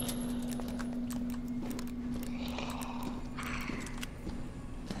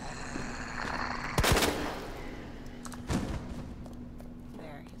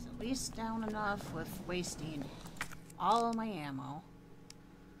 There, he's at least down enough with wasting all of my ammo.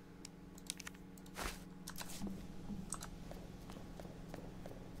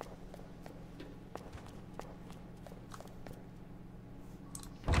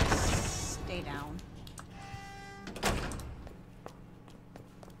 Stay down.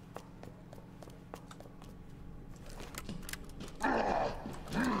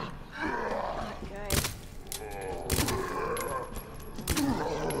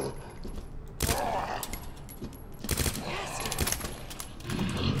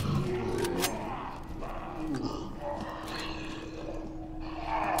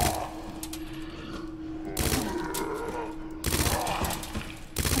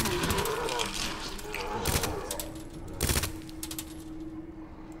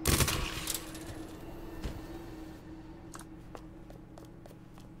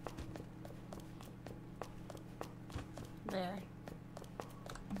 There.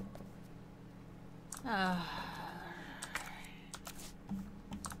 I'm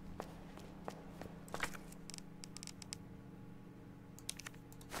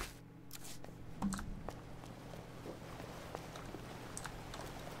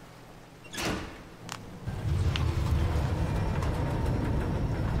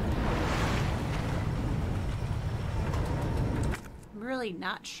really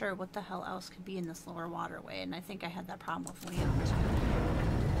not sure what the hell else could be in this lower waterway, and I think I had that problem with Leon too.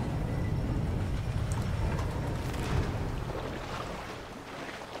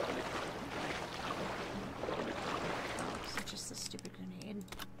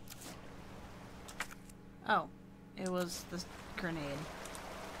 Oh, it was the grenade.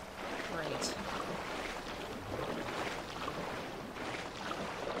 Great.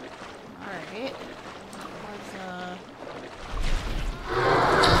 Alright.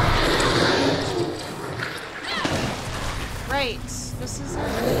 Right. This isn't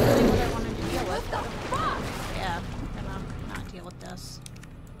really what I wanted to deal with. What the fuck? Yeah, I'm gonna not deal with this.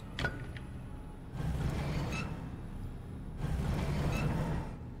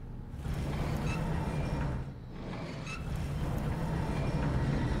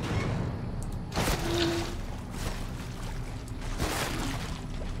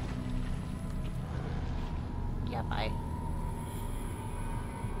 Yeah, bye.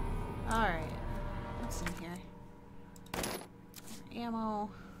 Alright. What's in here? Ammo.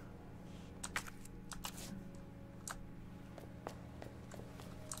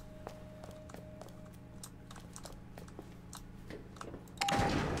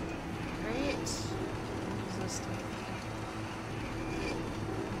 Great. What does this do?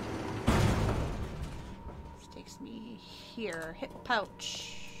 This takes me here. Hip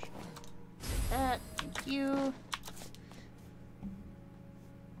pouch. That. Thank you.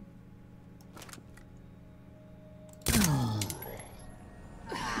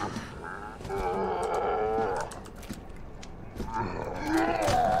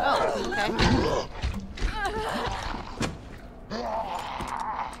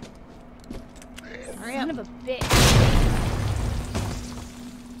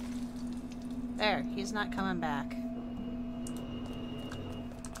 There, he's not coming back.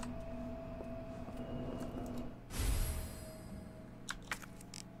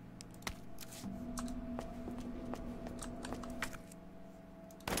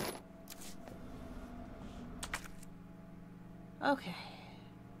 Okay.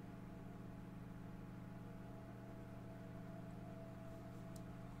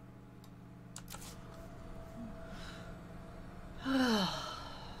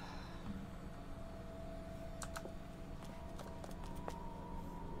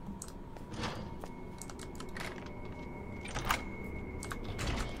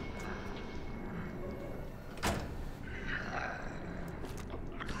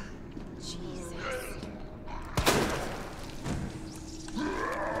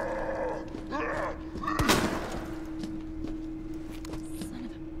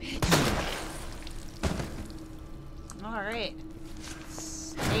 Alright.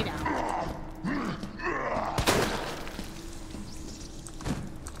 Stay down.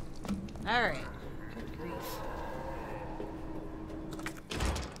 Alright. Good grief.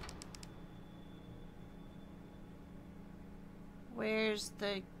 Where's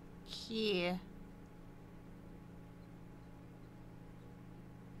the key?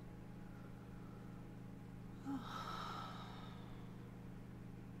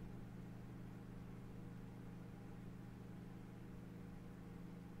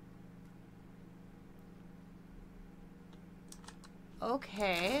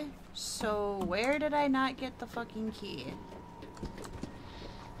 Okay, so where did I not get the fucking key?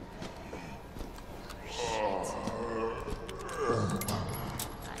 Shit.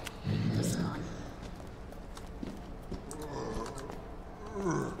 I hate this one.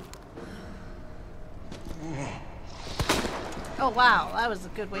 Oh wow, that was a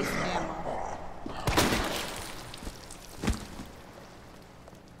good waste of ammo.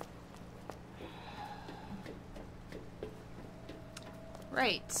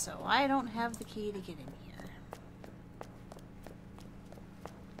 Right, so I don't have the key to get in here.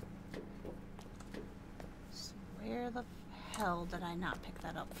 So where the hell did I not pick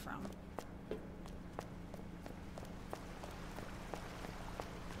that up from?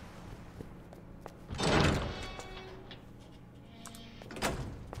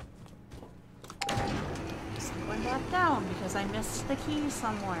 So I'm going back down because I missed the key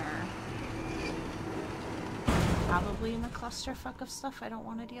somewhere. Probably in the clusterfuck of stuff I don't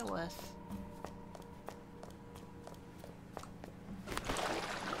want to deal with.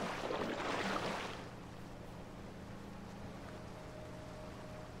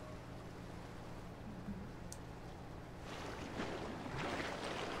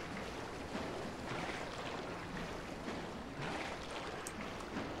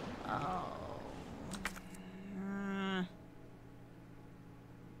 Oh.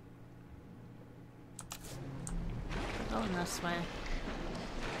 Going this way.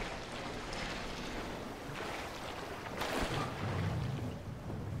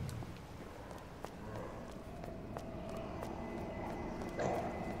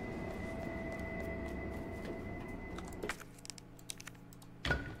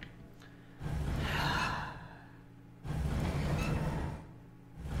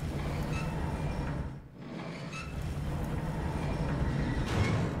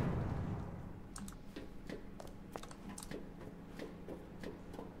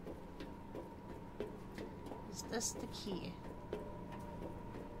 this the key?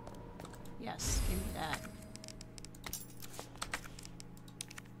 Yes, give me that.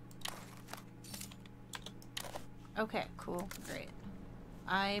 Okay, cool, great.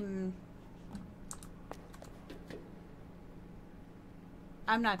 I'm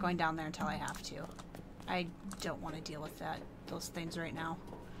not going down there until I have to. I don't want to deal with those things right now.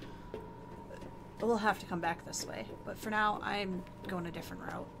 We'll have to come back this way, but for now, I'm going a different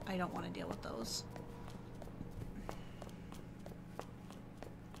route. I don't want to deal with those.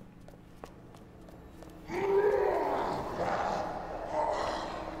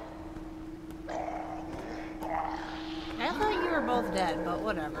 I thought you were both dead, but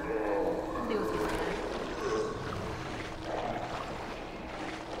whatever. I'll deal with you later.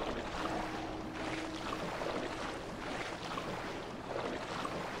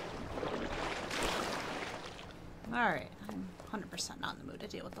 Alright, I'm 100% not in the mood to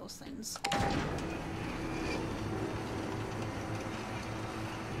deal with those things.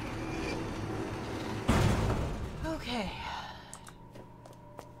 Okay.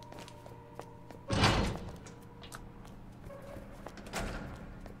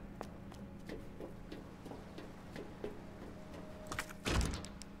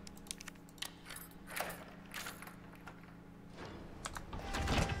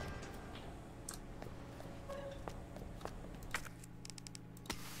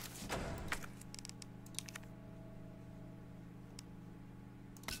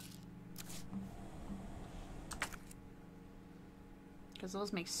 Because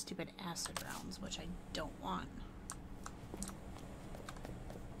those make stupid acid rounds, which I don't want.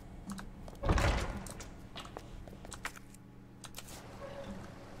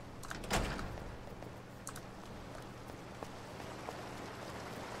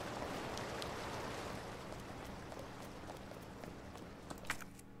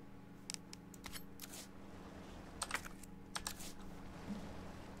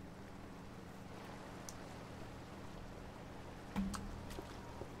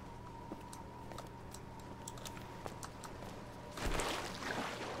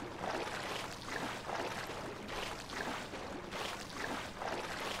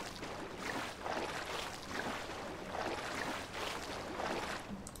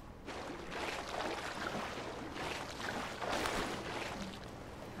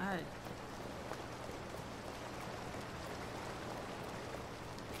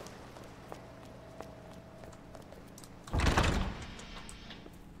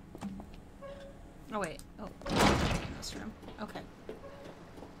 Oh wait, oh, in this room. Okay.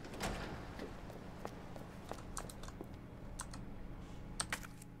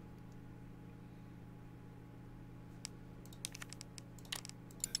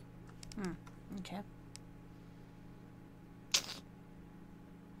 Okay.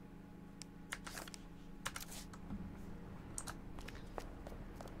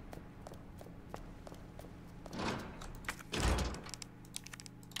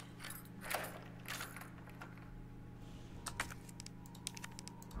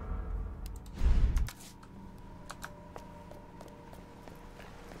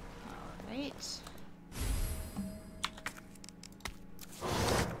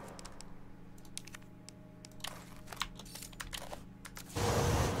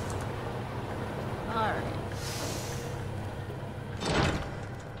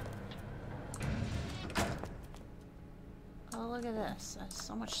 Look at this. That's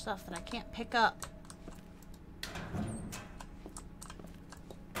so much stuff that I can't pick up.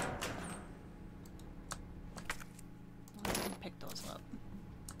 I can pick those up.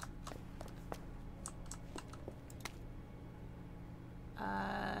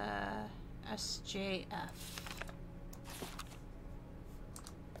 SJF.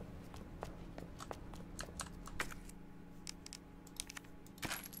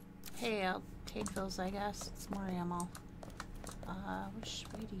 Hey, I'll take those, I guess. It's more ammo. Which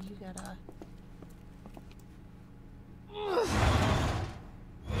way do you gotta...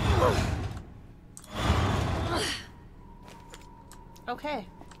 Okay.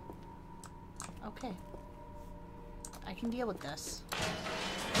 Okay. I can deal with this.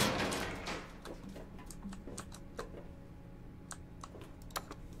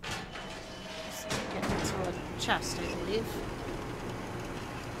 Let's get into a chest, I believe.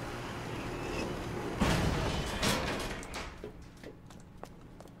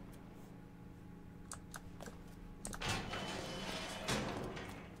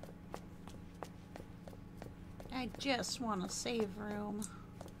 I just want a save room,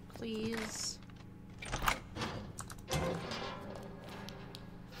 please.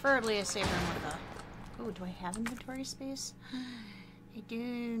 Preferably a save room with a... Oh, do I have inventory space? I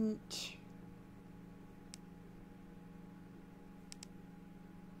don't.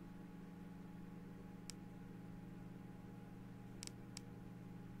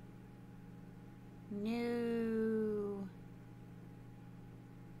 No.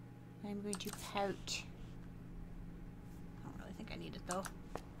 I'm going to pout. I don't really think I need it though.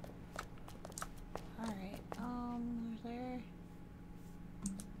 Alright, there.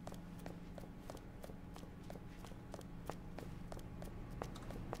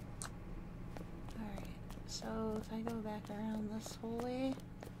 Alright, so if I go back around this whole way.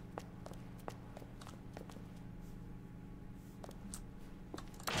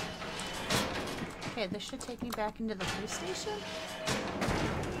 Okay, this should take me back into the police station.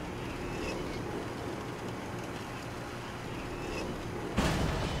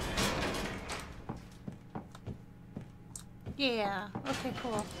 Yeah, okay,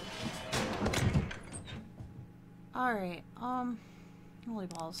 cool. Alright, holy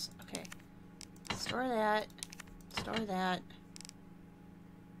balls. Okay. Store that. Store that.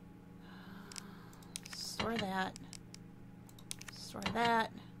 Store that. Store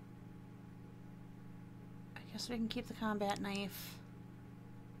that. I guess we can keep the combat knife.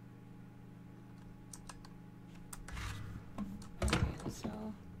 So,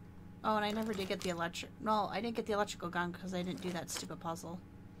 oh, and I never did get the electric. No, I didn't get the electrical gun because I didn't do that stupid puzzle.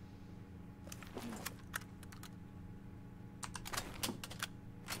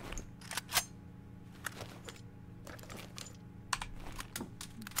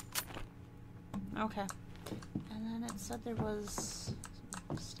 Okay. And then it said there was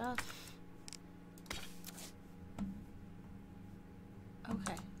some stuff.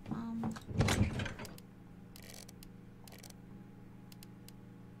 Okay.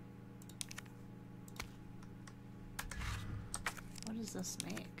 What does this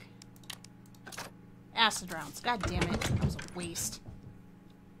make? Acid rounds. God damn it. That was a waste.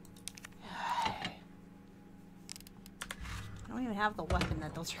 I don't even have the weapon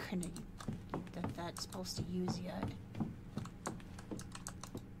that those are gonna that's supposed to use yet.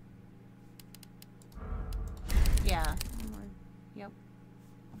 Yeah. Yep.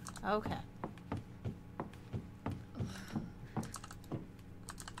 Okay.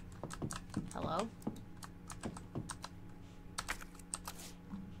 Hello?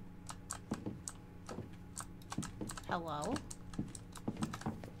 Hello?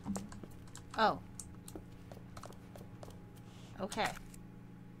 Oh. Okay.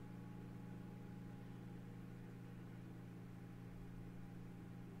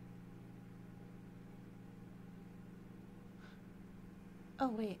 Oh,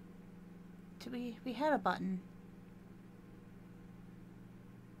 wait. Did we had a button.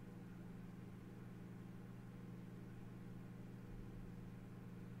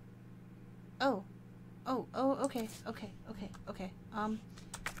 Oh. Oh, okay.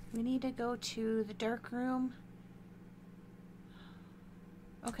 We need to go to the dark room.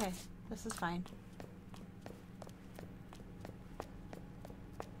 Okay, this is fine.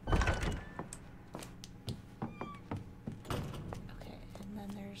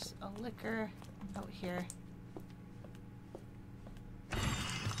 A liquor out here.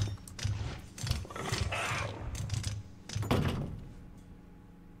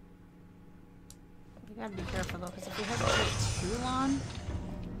 We gotta be careful though, because if we hesitate too long,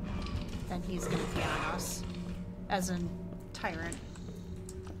 then he's gonna be on us. As in Tyrant.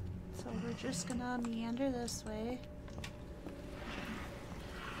 So we're just gonna meander this way.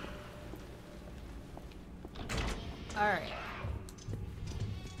 Alright.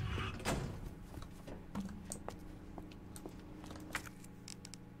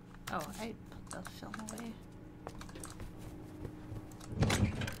 Oh, I put the film away.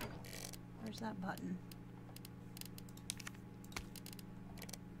 Where's that button?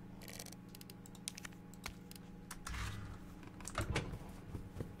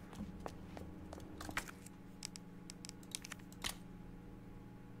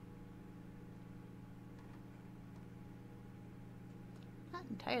 Not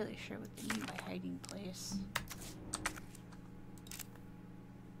entirely sure what they mean by hiding place.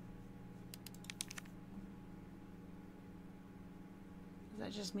 Does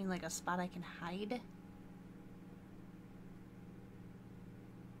that just mean like a spot I can hide?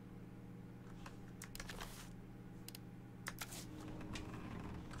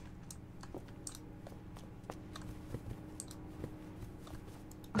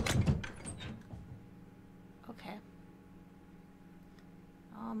 Okay.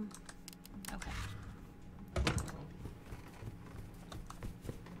 Okay.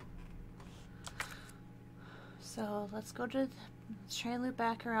 So let's go to let's try and loop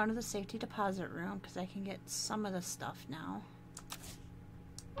back around to the safety deposit room because I can get some of the stuff now.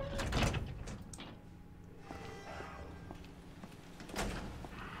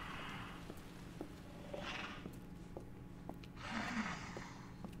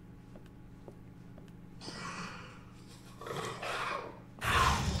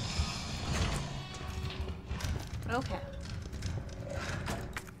 Okay.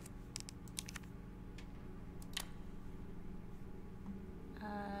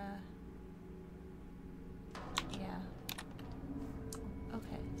 Yeah.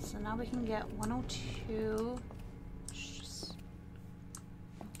 Okay, so now we can get 102. Just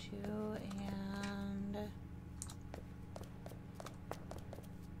 102 and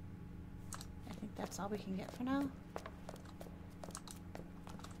I think that's all we can get for now.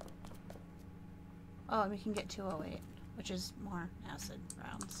 Oh, and we can get 208, which is more acid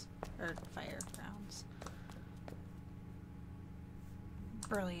rounds, or fire rounds.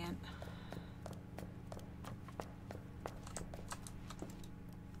 Brilliant.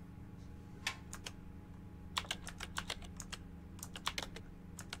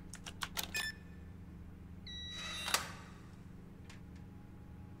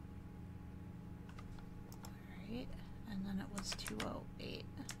 Alright, and then it was 208.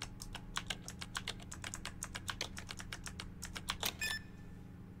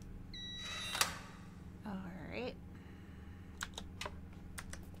 Alright.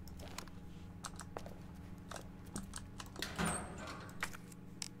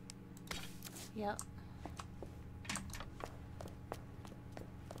 Yep.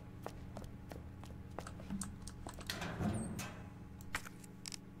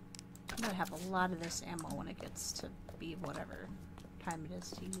 I'm gonna have a lot of this ammo when it gets to be whatever time it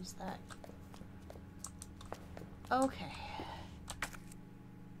is to use that. Okay.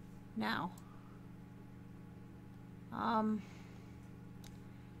 Now.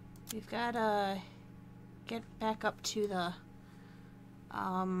 We've gotta get back up to the,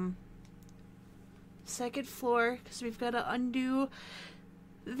 second floor, because we've got to undo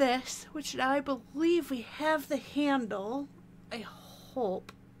this, which now I believe we have the handle. I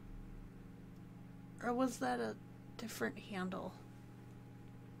hope. Or was that a different handle?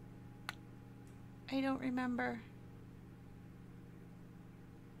 I don't remember.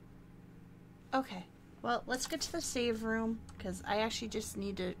 Okay. Well, let's get to the save room, because I actually just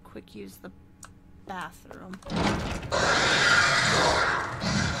need to quick use the bathroom.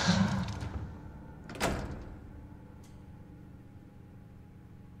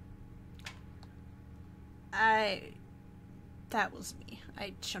 That was me.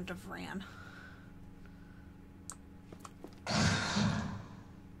 I shouldn't have ran.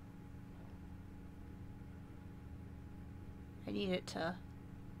 I need it to...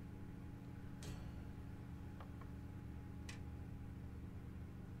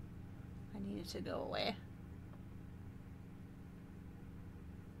 I need it to go away.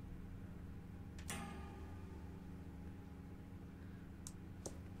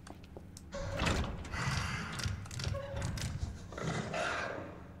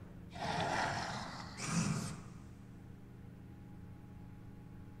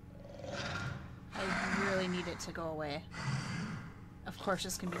 I really need it to go away. Of course,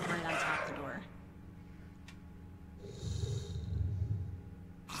 it's gonna be right on top of the door.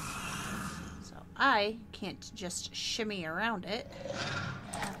 So I can't just shimmy around it.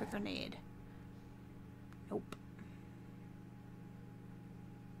 I have a grenade. Nope.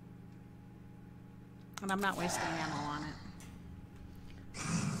 And I'm not wasting ammo on it.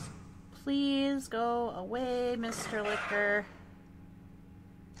 Please go away, Mr. Licker.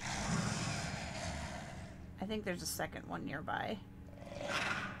 I think there's a second one nearby.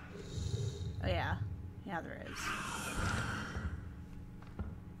 Oh yeah. Yeah, there is.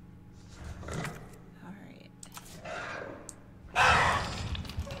 Alright.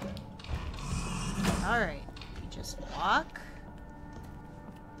 Alright. You just walk.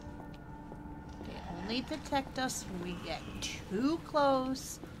 They only detect us when we get too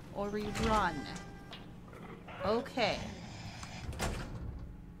close or we run. Okay.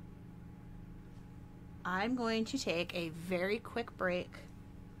 I'm going to take a very quick break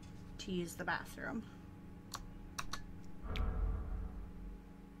to use the bathroom.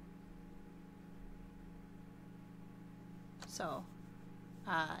 So,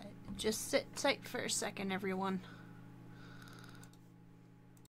 just sit tight for a second, everyone.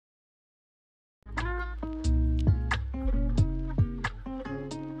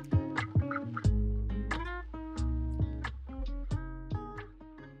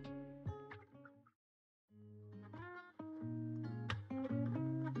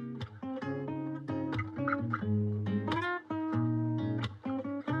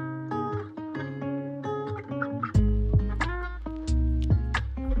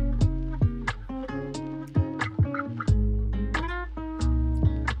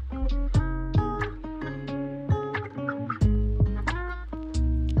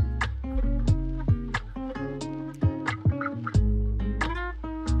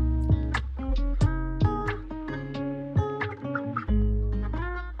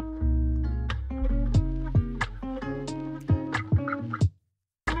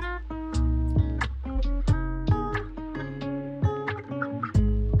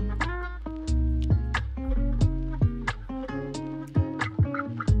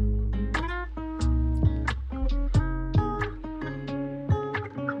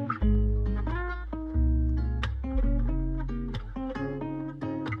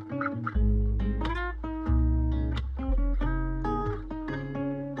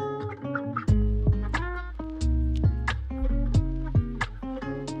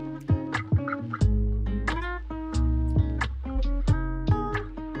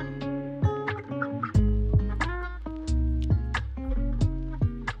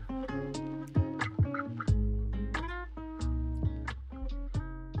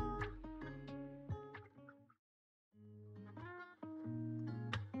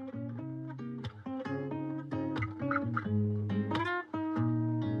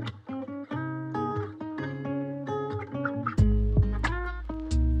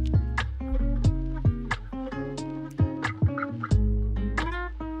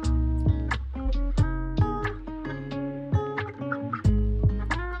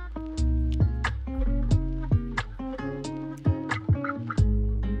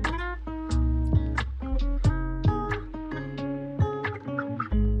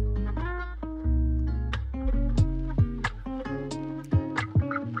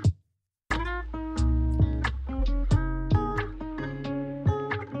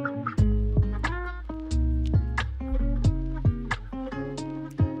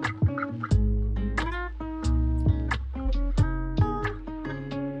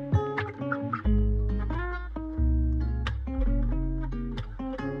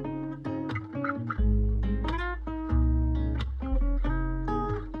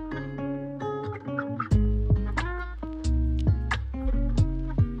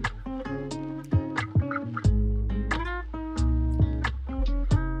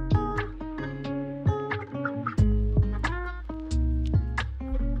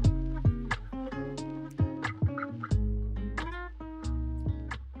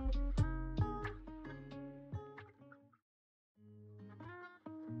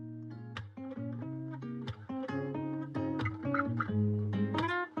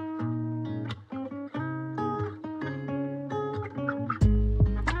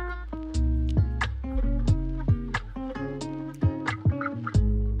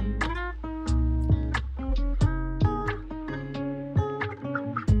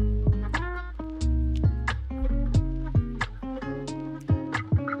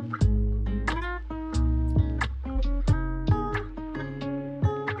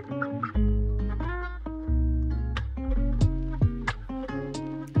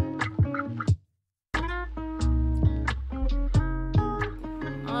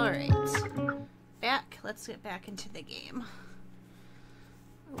 Alright. Back. Let's get back into the game.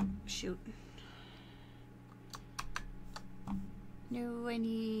 Oh, shoot. No, I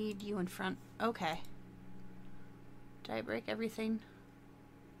need you in front. Okay. Did I break everything?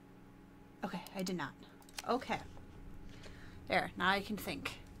 Okay, I did not. Okay. There, now I can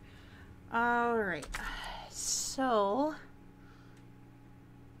think. Alright. So...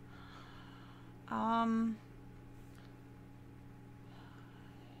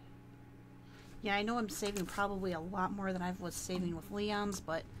 yeah, I know I'm saving probably a lot more than I was saving with Leon's,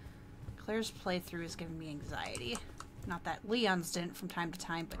 but Claire's playthrough is giving me anxiety. Not that Leon's didn't from time to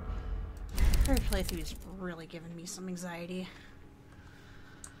time, but Claire's playthrough is really giving me some anxiety.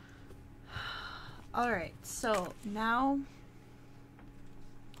 Alright, so now...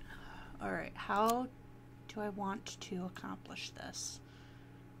 Alright, how do I want to accomplish this?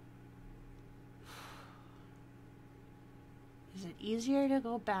 Is it easier to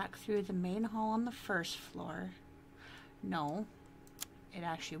go back through the main hall on the first floor? No, it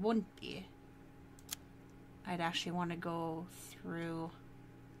actually wouldn't be. I'd actually want to go through...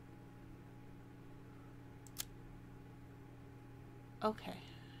 Okay.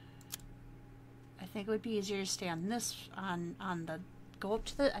 I think it would be easier to stay on this, on the, go up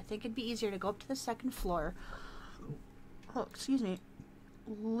to the, I think it'd be easier to go up to the second floor. Oh, excuse me.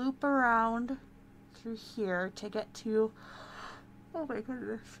 Loop around through here to get to, oh my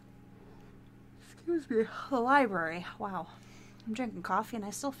goodness. Excuse me. The library. Wow. I'm drinking coffee and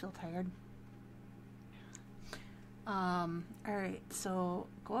I still feel tired. Alright, so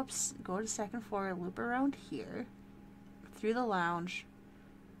go to second floor, loop around here, through the lounge,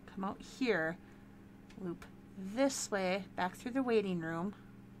 come out here, loop this way, back through the waiting room.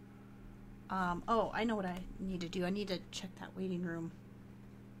 Oh, I know what I need to do. I need to check that waiting room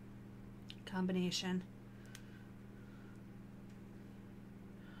combination.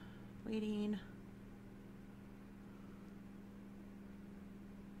 Waiting.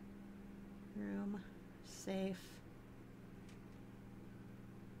 Room. Safe.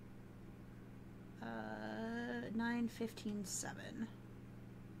 9:15:7.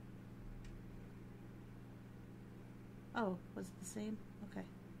 Oh, was it the same? Okay.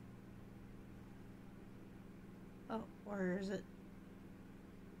 Oh, or is it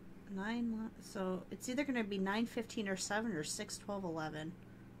 9? So it's either going to be 9:15 or 7 or 6:12:11.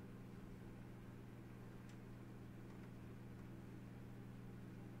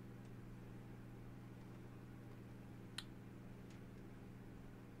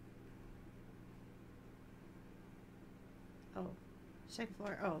 Oh, second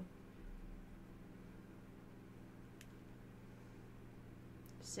floor. Oh.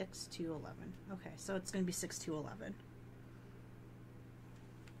 6 to 11. Okay, so it's going to be 6 to 11.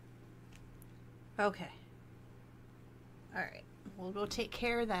 Okay. All right. We'll go take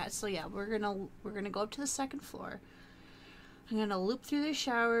care of that. So yeah, we're going to go up to the second floor. I'm going to loop through the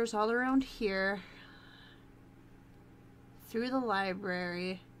showers all around here, through the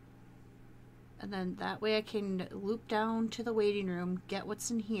library, and then that way I can loop down to the waiting room, get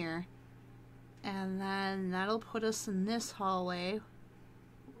what's in here, and then that'll put us in this hallway.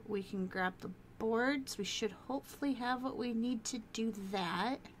 We can grab the boards. We should hopefully have what we need to do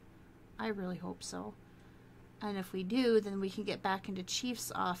that. I really hope so. And if we do, then we can get back into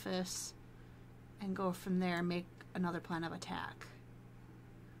Chief's office and go from there and make another plan of attack.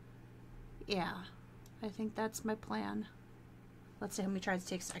 Yeah, I think that's my plan. Let's see how many tries it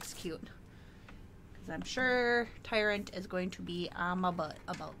takes to execute. Because I'm sure Tyrant is going to be on my butt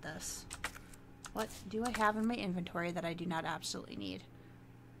about this. What do I have in my inventory that I do not absolutely need?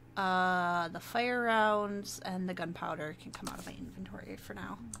 The fire rounds and the gunpowder can come out of my inventory for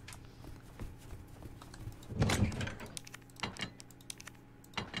now.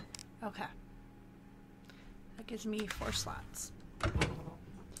 Okay. That gives me 4 slots.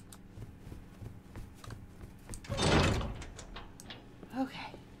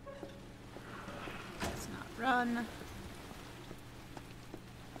 Okay. Let's not run.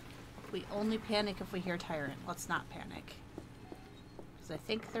 We only panic if we hear Tyrant. Let's not panic. I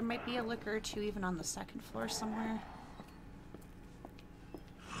think there might be a liquor or two even on the second floor somewhere.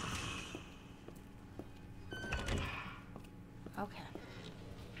 Okay.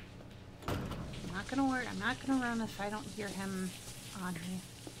 I'm not gonna worry. I'm not gonna run if I don't hear him on me.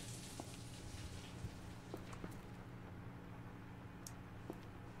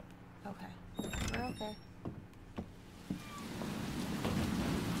 Okay. We're okay.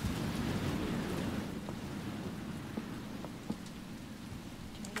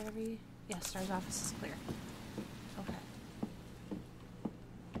 Yeah, Star's office is clear. Okay.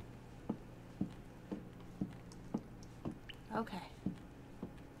 Okay.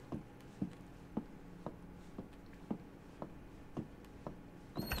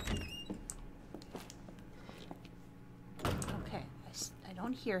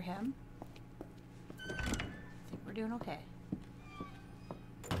 hear him. I think we're doing okay.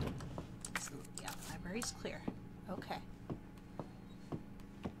 So, yeah, the library's clear. Okay.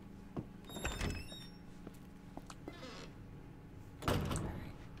 Alright,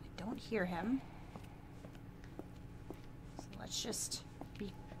 I don't hear him. So let's just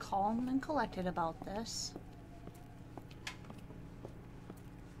be calm and collected about this.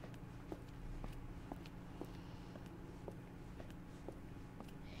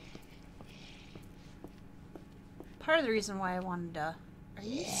 Part of the reason why I wanted to... Are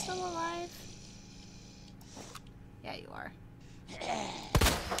you still alive? Yeah, you are. I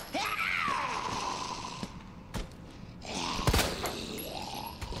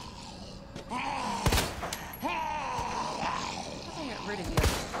got rid of you.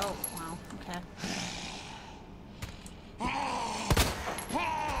 Oh, wow. Okay.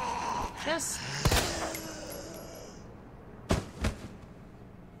 Just...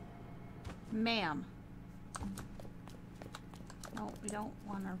 Ma'am. No, we don't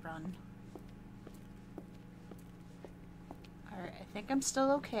want to run. Alright, I think I'm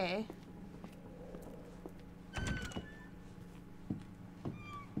still okay.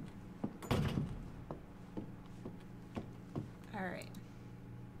 Alright.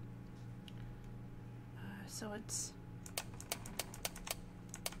 So it's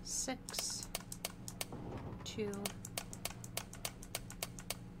 6, 2,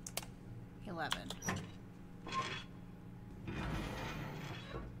 11.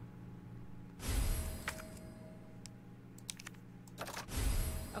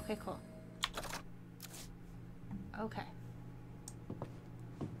 Okay, cool. Okay.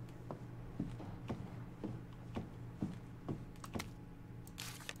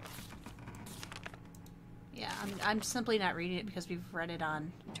 Yeah, I'm simply not reading it because we've read it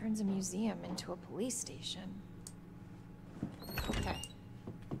on. Turns a museum into a police station. Okay.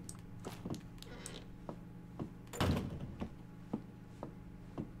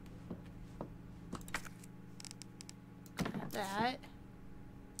 Grab that.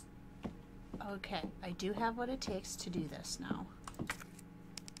 Okay, I do have what it takes to do this now.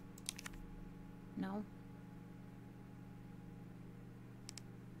 No.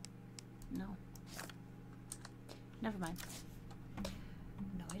 No. Never mind.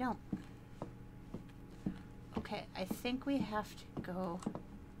 No, I don't. Okay, I think we have to go...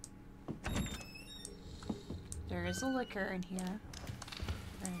 There is a liquor in here.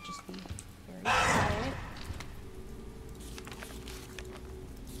 We're gonna just be very quiet.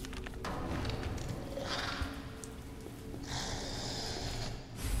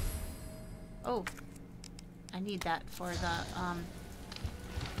 Oh, I need that for the,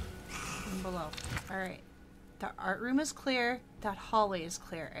 room below. Alright. The art room is clear. That hallway is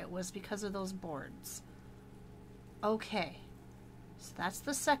clear. It was because of those boards. Okay. So that's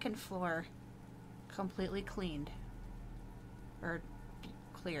the second floor. Completely cleaned. Or,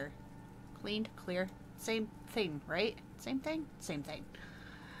 clear. Cleaned, clear. Same thing, right? Same thing? Same thing.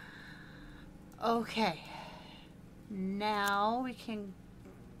 Okay. Now we can...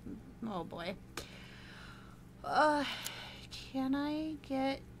 Oh boy. Can I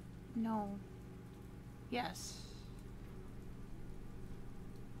get... No. Yes.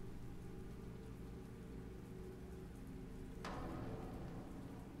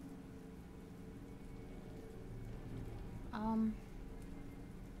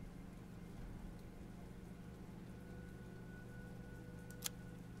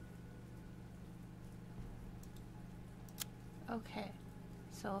 Okay.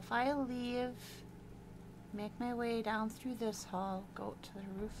 So if I leave, make my way down through this hall, go to the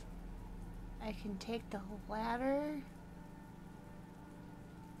roof, I can take the ladder.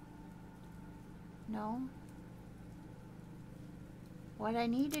 No? What I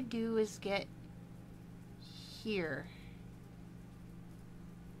need to do is get here.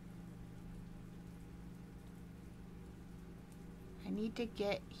 I need to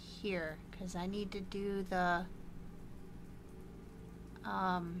get here because I need to do the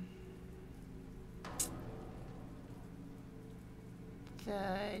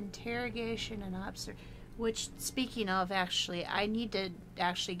interrogation and which, speaking of, actually, I need to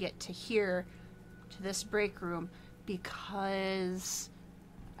actually get to here, to this break room, because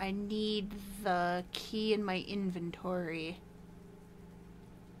I need the key in my inventory.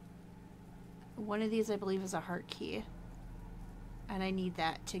 One of these, I believe, is a heart key. And I need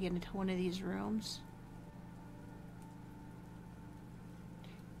that to get into one of these rooms.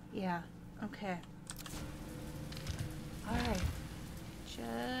 Yeah, okay. Alright.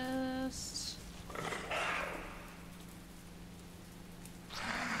 Just...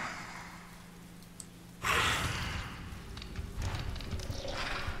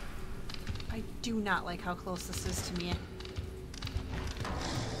 do not like how close this is to me.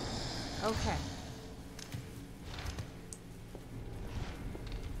 Okay.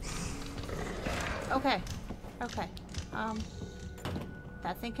 Okay. Okay.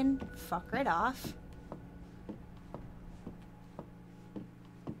 That thing can fuck right off.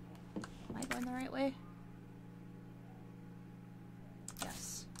 Am I going the right way?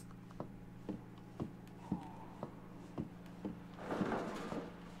 Yes.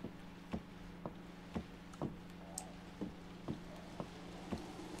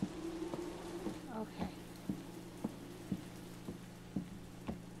 Okay.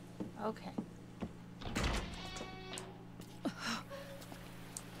 Okay.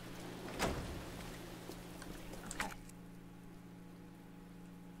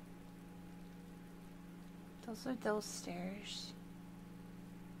 Those are those stairs.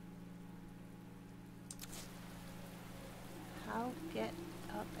 How get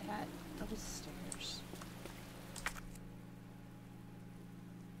up at those stairs?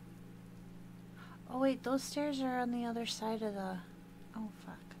 Oh wait, those stairs are on the other side of the... Oh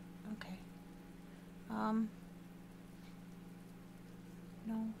fuck. Okay.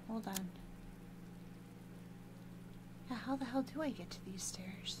 No, hold on. Yeah, how the hell do I get to these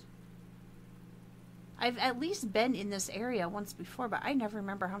stairs? I've at least been in this area once before, but I never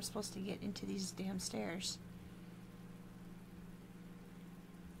remember how I'm supposed to get into these damn stairs.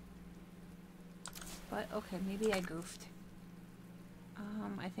 But, okay, maybe I goofed.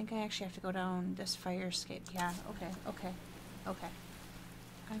 I think I actually have to go down this fire escape. Yeah, okay.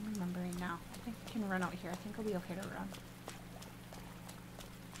 I'm remembering now. I think I can run out here. I think I'll be okay to run.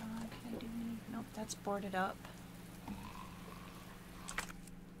 Can I do any... Nope, that's boarded up.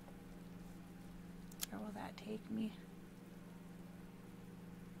 Where will that take me?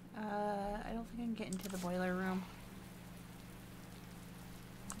 I don't think I can get into the boiler room.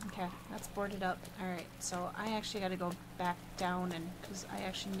 Okay, that's boarded up. Alright, so I actually gotta go back down and because I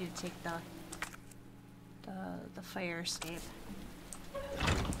actually need to take the fire escape.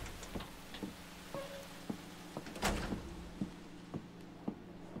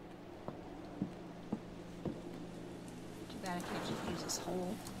 Too bad I can't just use this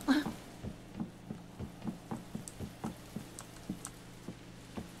hole.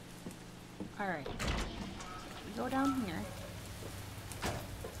 Alright. We go down here.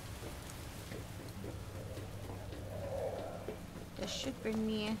 This should bring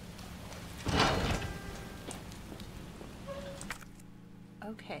me...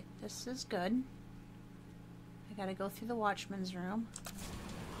 Okay, this is good. I gotta go through the watchman's room.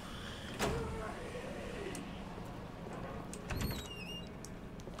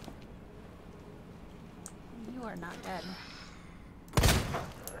 You are not dead.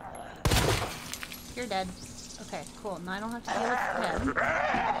 You're dead. Okay, cool. Now I don't have to deal with dead.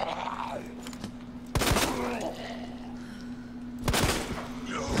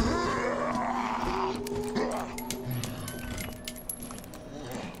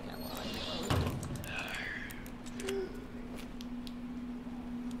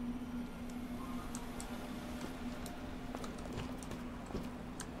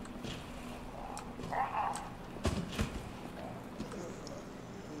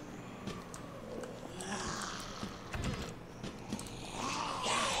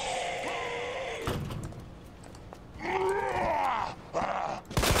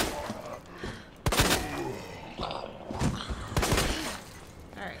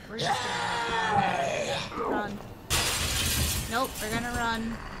 We're gonna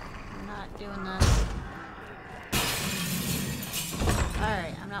run. I'm not doing this.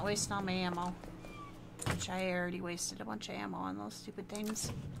 Alright, I'm not wasting all my ammo. Which I already wasted a bunch of ammo on those stupid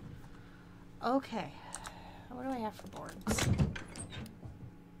things. Okay. What do I have for boards?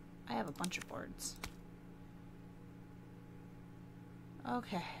 I have a bunch of boards.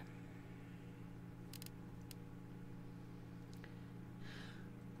 Okay.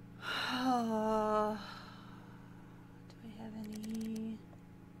 Do I have any?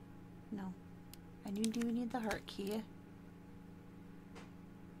 No. I do need the heart key.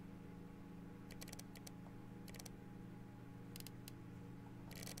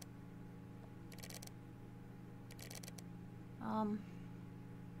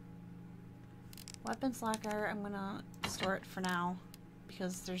 Weapons locker, I'm gonna store it for now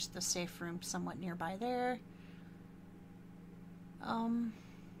because there's the safe room somewhat nearby there.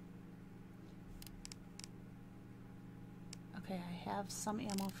 Okay, I have some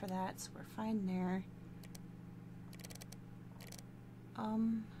ammo for that, so we're fine there.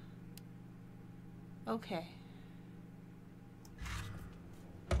 Okay.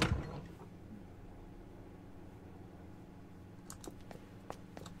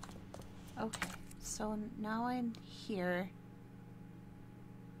 Okay, So now I'm here.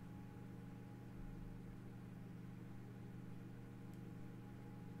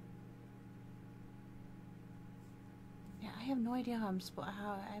 Yeah, I have no idea how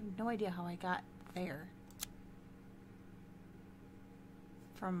I have no idea how I got there.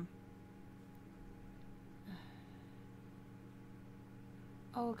 From...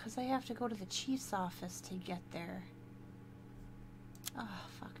 Oh, because I have to go to the chief's office to get there. Oh,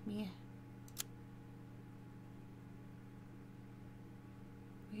 fuck me.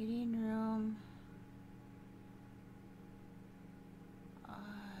 Waiting room.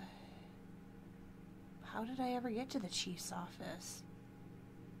 How did I ever get to the chief's office?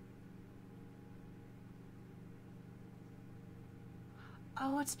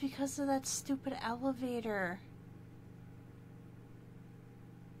 Oh, it's because of that stupid elevator.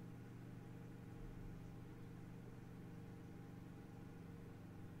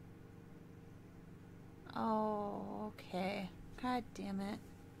 Oh, okay. God damn it.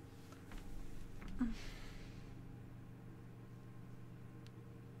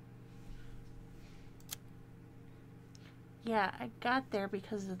 Yeah, I got there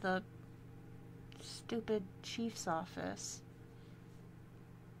because of the stupid chief's office.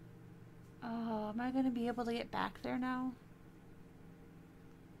 Oh, am I going to be able to get back there now?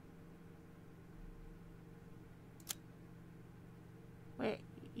 Wait,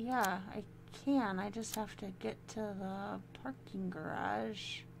 yeah, I can. I just have to get to the parking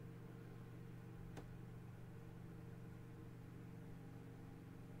garage.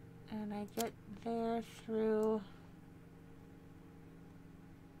 And I get there through...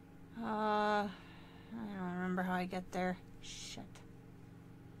 I don't remember how I get there. Shit.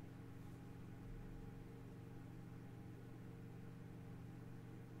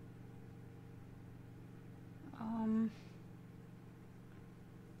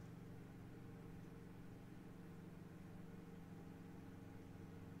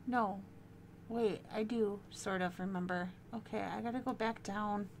 No. Wait, I do sort of remember. Okay, I gotta go back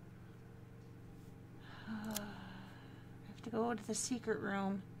down. I have to go to the secret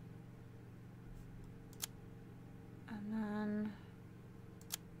room. And then...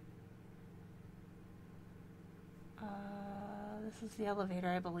 this is the elevator,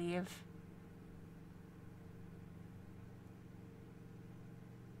 I believe.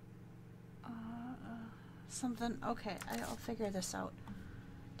 Something... Okay, I'll figure this out.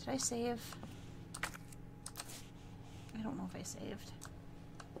 Did I save? I don't know if I saved.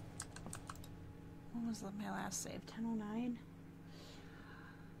 When was my last save? 10:09?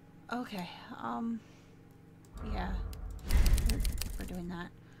 Okay, yeah. We're doing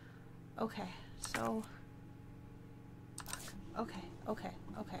that. Okay, so... Fuck. Okay.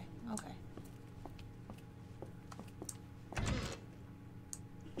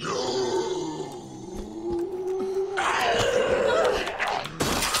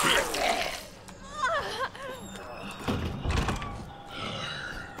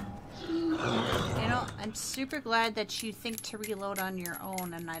 I'm super glad that you think to reload on your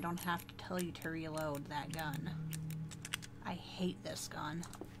own and I don't have to tell you to reload that gun. I hate this gun.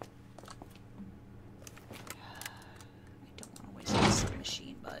 I don't want to waste this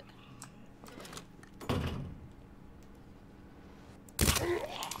submachine, but...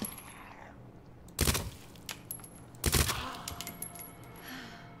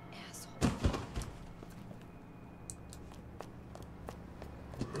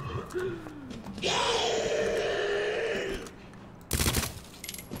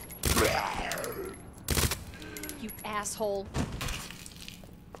 Asshole.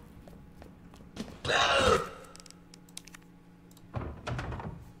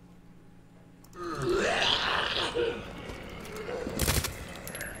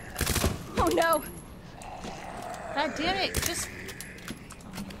 Oh no! God damn it! Just...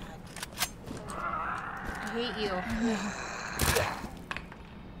 Oh my god. I hate you.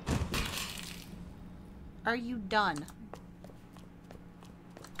 Are you done?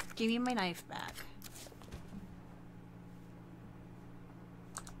 Give me my knife back.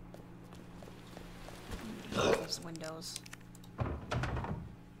 These windows.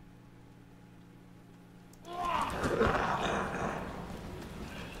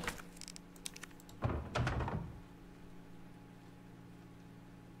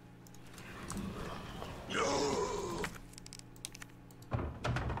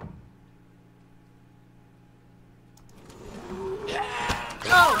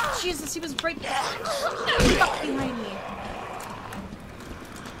 Oh, Jesus, he was right behind me.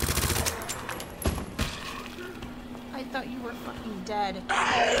 I thought you were fucking dead.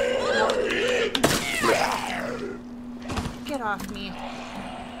 Get off me.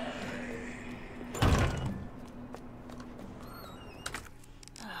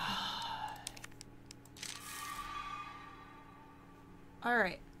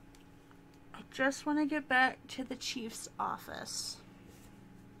 Alright. I just want to get back to the chief's office.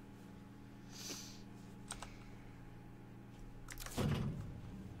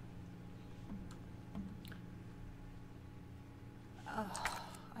 Oh,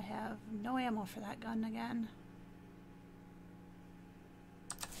 I have no ammo for that gun again.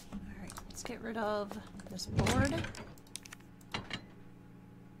 Alright, let's get rid of this board.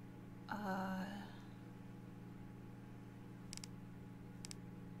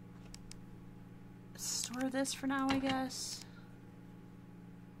 Store this for now, I guess.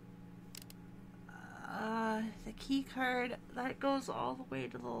 The key card, that goes all the way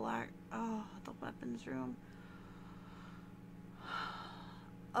to the weapons room.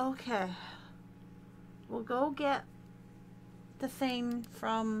 Okay. We'll go get the thing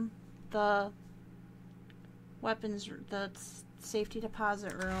from the the safety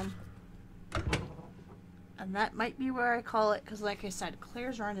deposit room. And that might be where I call it, because like I said,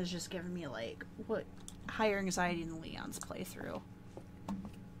 Claire's run is just giving me, like, what higher anxiety than Leon's playthrough.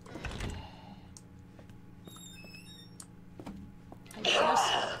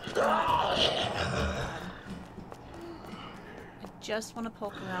 I just want to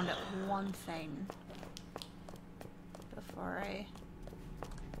poke around at one thing before I...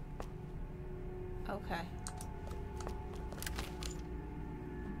 Okay.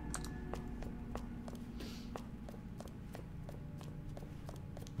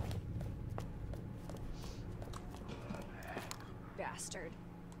 Bastard.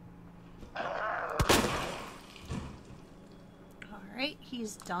 Alright,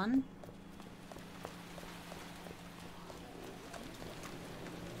 he's done.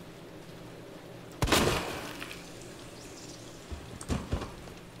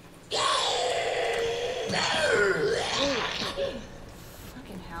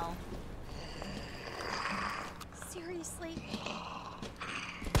 Fucking hell. Seriously?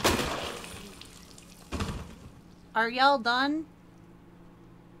 Are y'all done?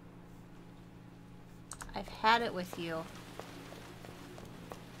 I've had it with you.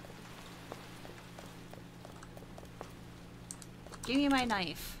 Give me my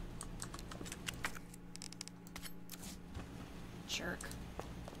knife. Jerk.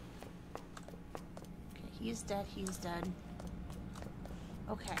 Okay, he's dead, he's dead.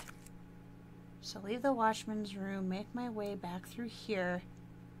 Okay. So leave the watchman's room, make my way back through here.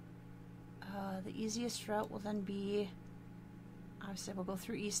 The easiest route will then be... Obviously, we'll go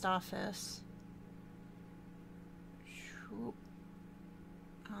through East Office.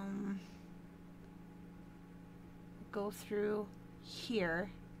 Go through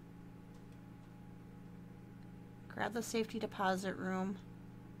here. Grab the safety deposit room.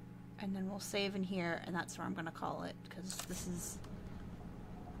 And then we'll save in here, and that's where I'm going to call it. Because this is...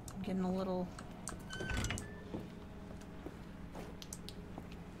 I'm getting a little...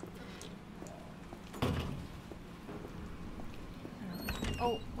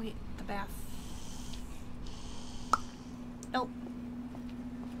 Oh, wait, the bath. Nope.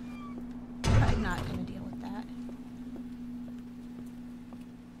 I'm not gonna deal with that.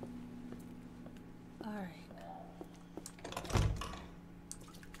 Alright.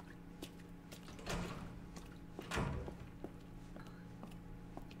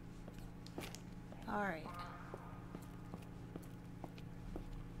 Alright.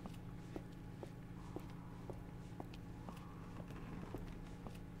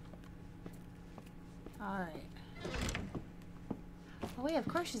 Alright. Oh wait, of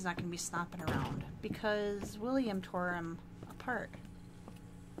course she's not going to be stomping around, because William tore him apart.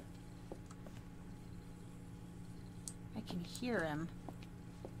 I can hear him.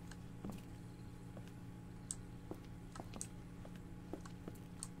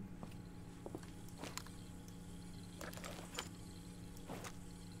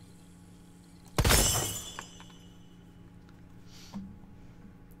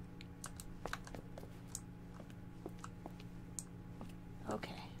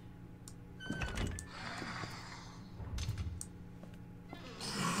 Okay.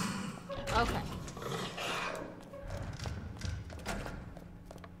 Okay.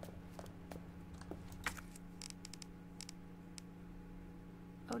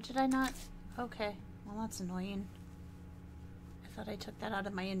 Oh, did I not? Okay. Well, that's annoying. I thought I took that out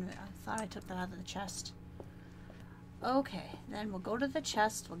of my I thought I took that out of the chest. Okay, then we'll go to the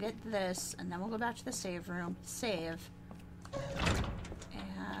chest, we'll get this, and then we'll go back to the save room, save,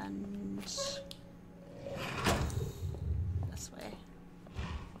 and this way.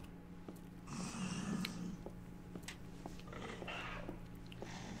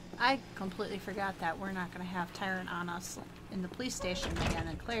 I completely forgot that we're not going to have Tyrant on us in the police station again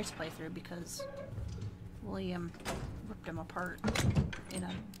in Claire's playthrough, because William ripped him apart in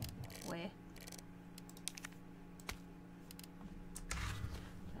a way.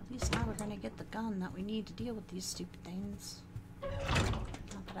 At least now we're gonna get the gun that we need to deal with these stupid things.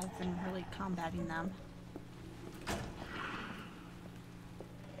 Not that I've been really combating them.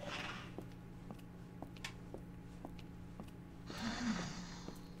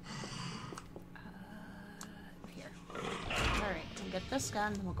 Here. Alright, we'll get this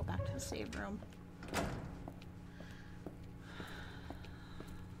gun, then we'll go back to the save room.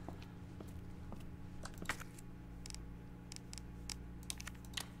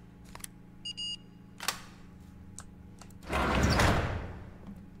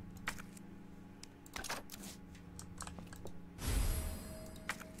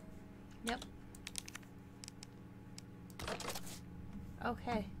 Yep.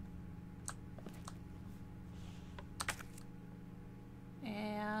 Okay.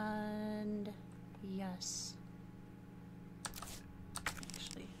 And yes.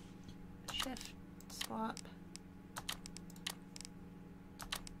 Actually, shift, swap.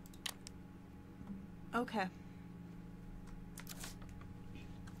 Okay.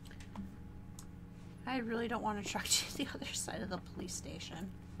 I really don't want to truck to the other side of the police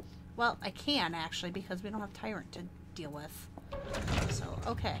station. Well, I can actually because we don't have Tyrant to deal with. So,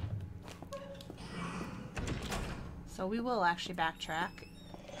 okay. So we will actually backtrack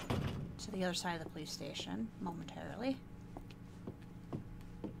to the other side of the police station momentarily.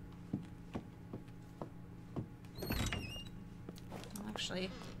 Actually,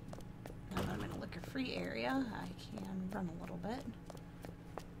 now that I'm in a liquor-free area, I can run a little bit.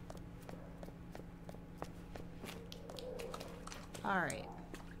 Alright.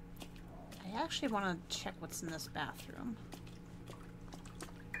 I actually want to check what's in this bathroom.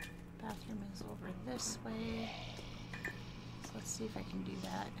 Bathroom is over this way. So let's see if I can do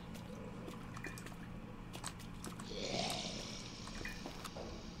that.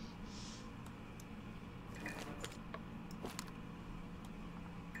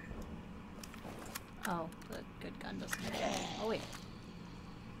 Oh, the good gun doesn't do that. Oh, wait.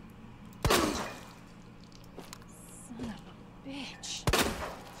 Son of a bitch.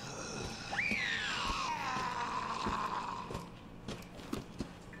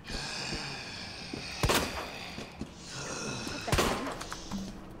 What the hell?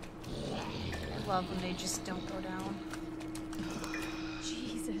 I love when they just don't go down.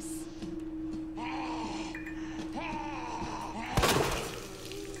 Jesus.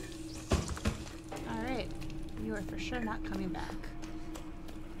 Alright. You are for sure not coming back.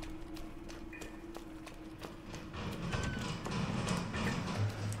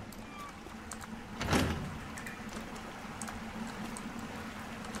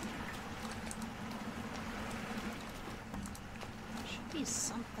 Should be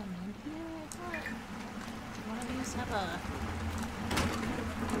something in here, I thought. Do one of these have a...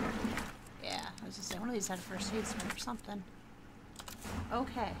 Yeah, I was gonna say, one of these had a first aid spray or something.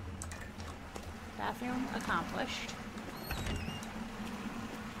 Okay. Bathroom accomplished.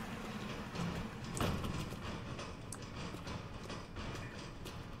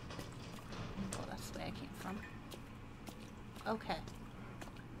 Oh, that's the way I came from. Okay.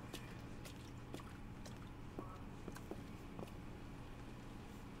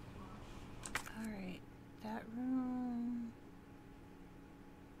 Alright, that room...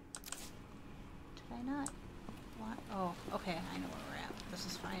 Did I not want... Oh, okay, I know where we're at. This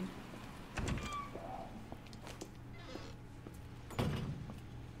is fine.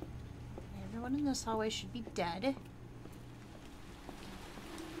 Everyone in this hallway should be dead.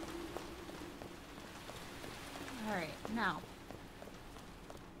 Alright, now.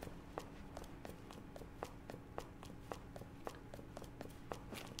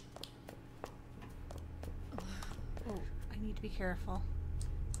 Oh, I need to be careful.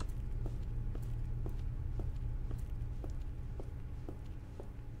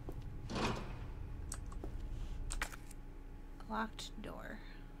 Locked door.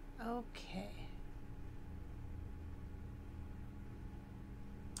 Okay.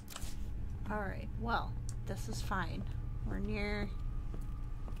 Alright, well, this is fine. We're near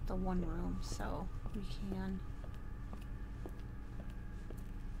the one room, so we can...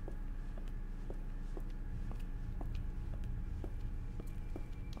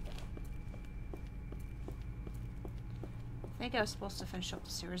 I think I was supposed to finish up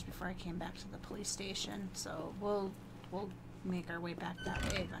the sewers before I came back to the police station, so we'll make our way back that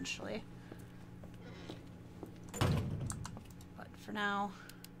way eventually. But for now,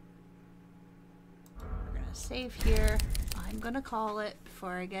 we're gonna save here. I'm gonna call it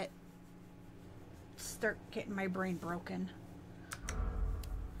before I start getting my brain broken.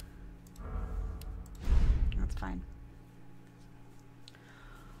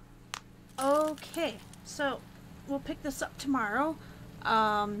 Okay, so we'll pick this up tomorrow.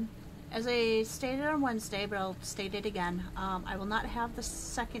 As I stated on Wednesday, but I'll state it again, I will not have the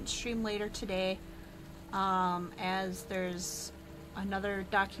second stream later today, as there's another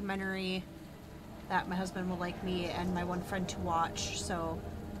documentary that my husband would like me and my one friend to watch. So,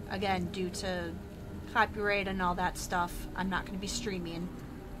 again, due to copyright and all that stuff, I'm not going to be streaming.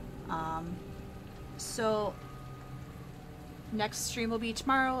 So, next stream will be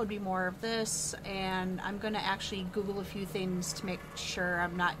tomorrow. It'll be more of this, and I'm going to actually Google a few things to make sure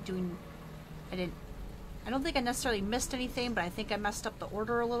I'm not doing... I don't think I necessarily missed anything, but I think I messed up the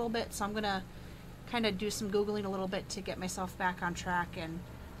order a little bit, so I'm going to kind of do some Googling a little bit to get myself back on track, and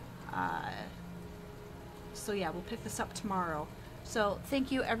so yeah, we'll pick this up tomorrow. So thank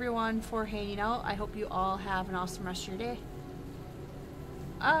you everyone for hanging out. I hope you all have an awesome rest of your day.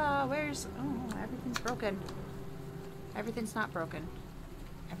 Oh, everything's broken. Everything's not broken.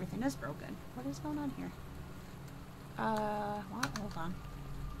 Everything is broken. What is going on here? What? Hold on.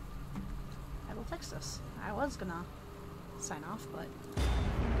 I will fix this. I was gonna sign off, but I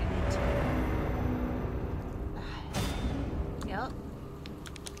think I need to. Yep.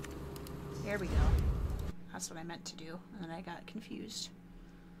 There we go. That's what I meant to do, and then I got confused.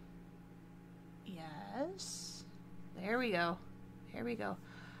 Yes. There we go. Here we go.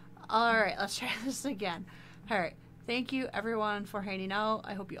 Alright, let's try this again. Alright. Thank you everyone for hanging out.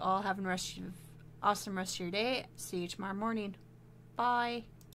 I hope you all have an awesome rest of your day. See you tomorrow morning. Bye.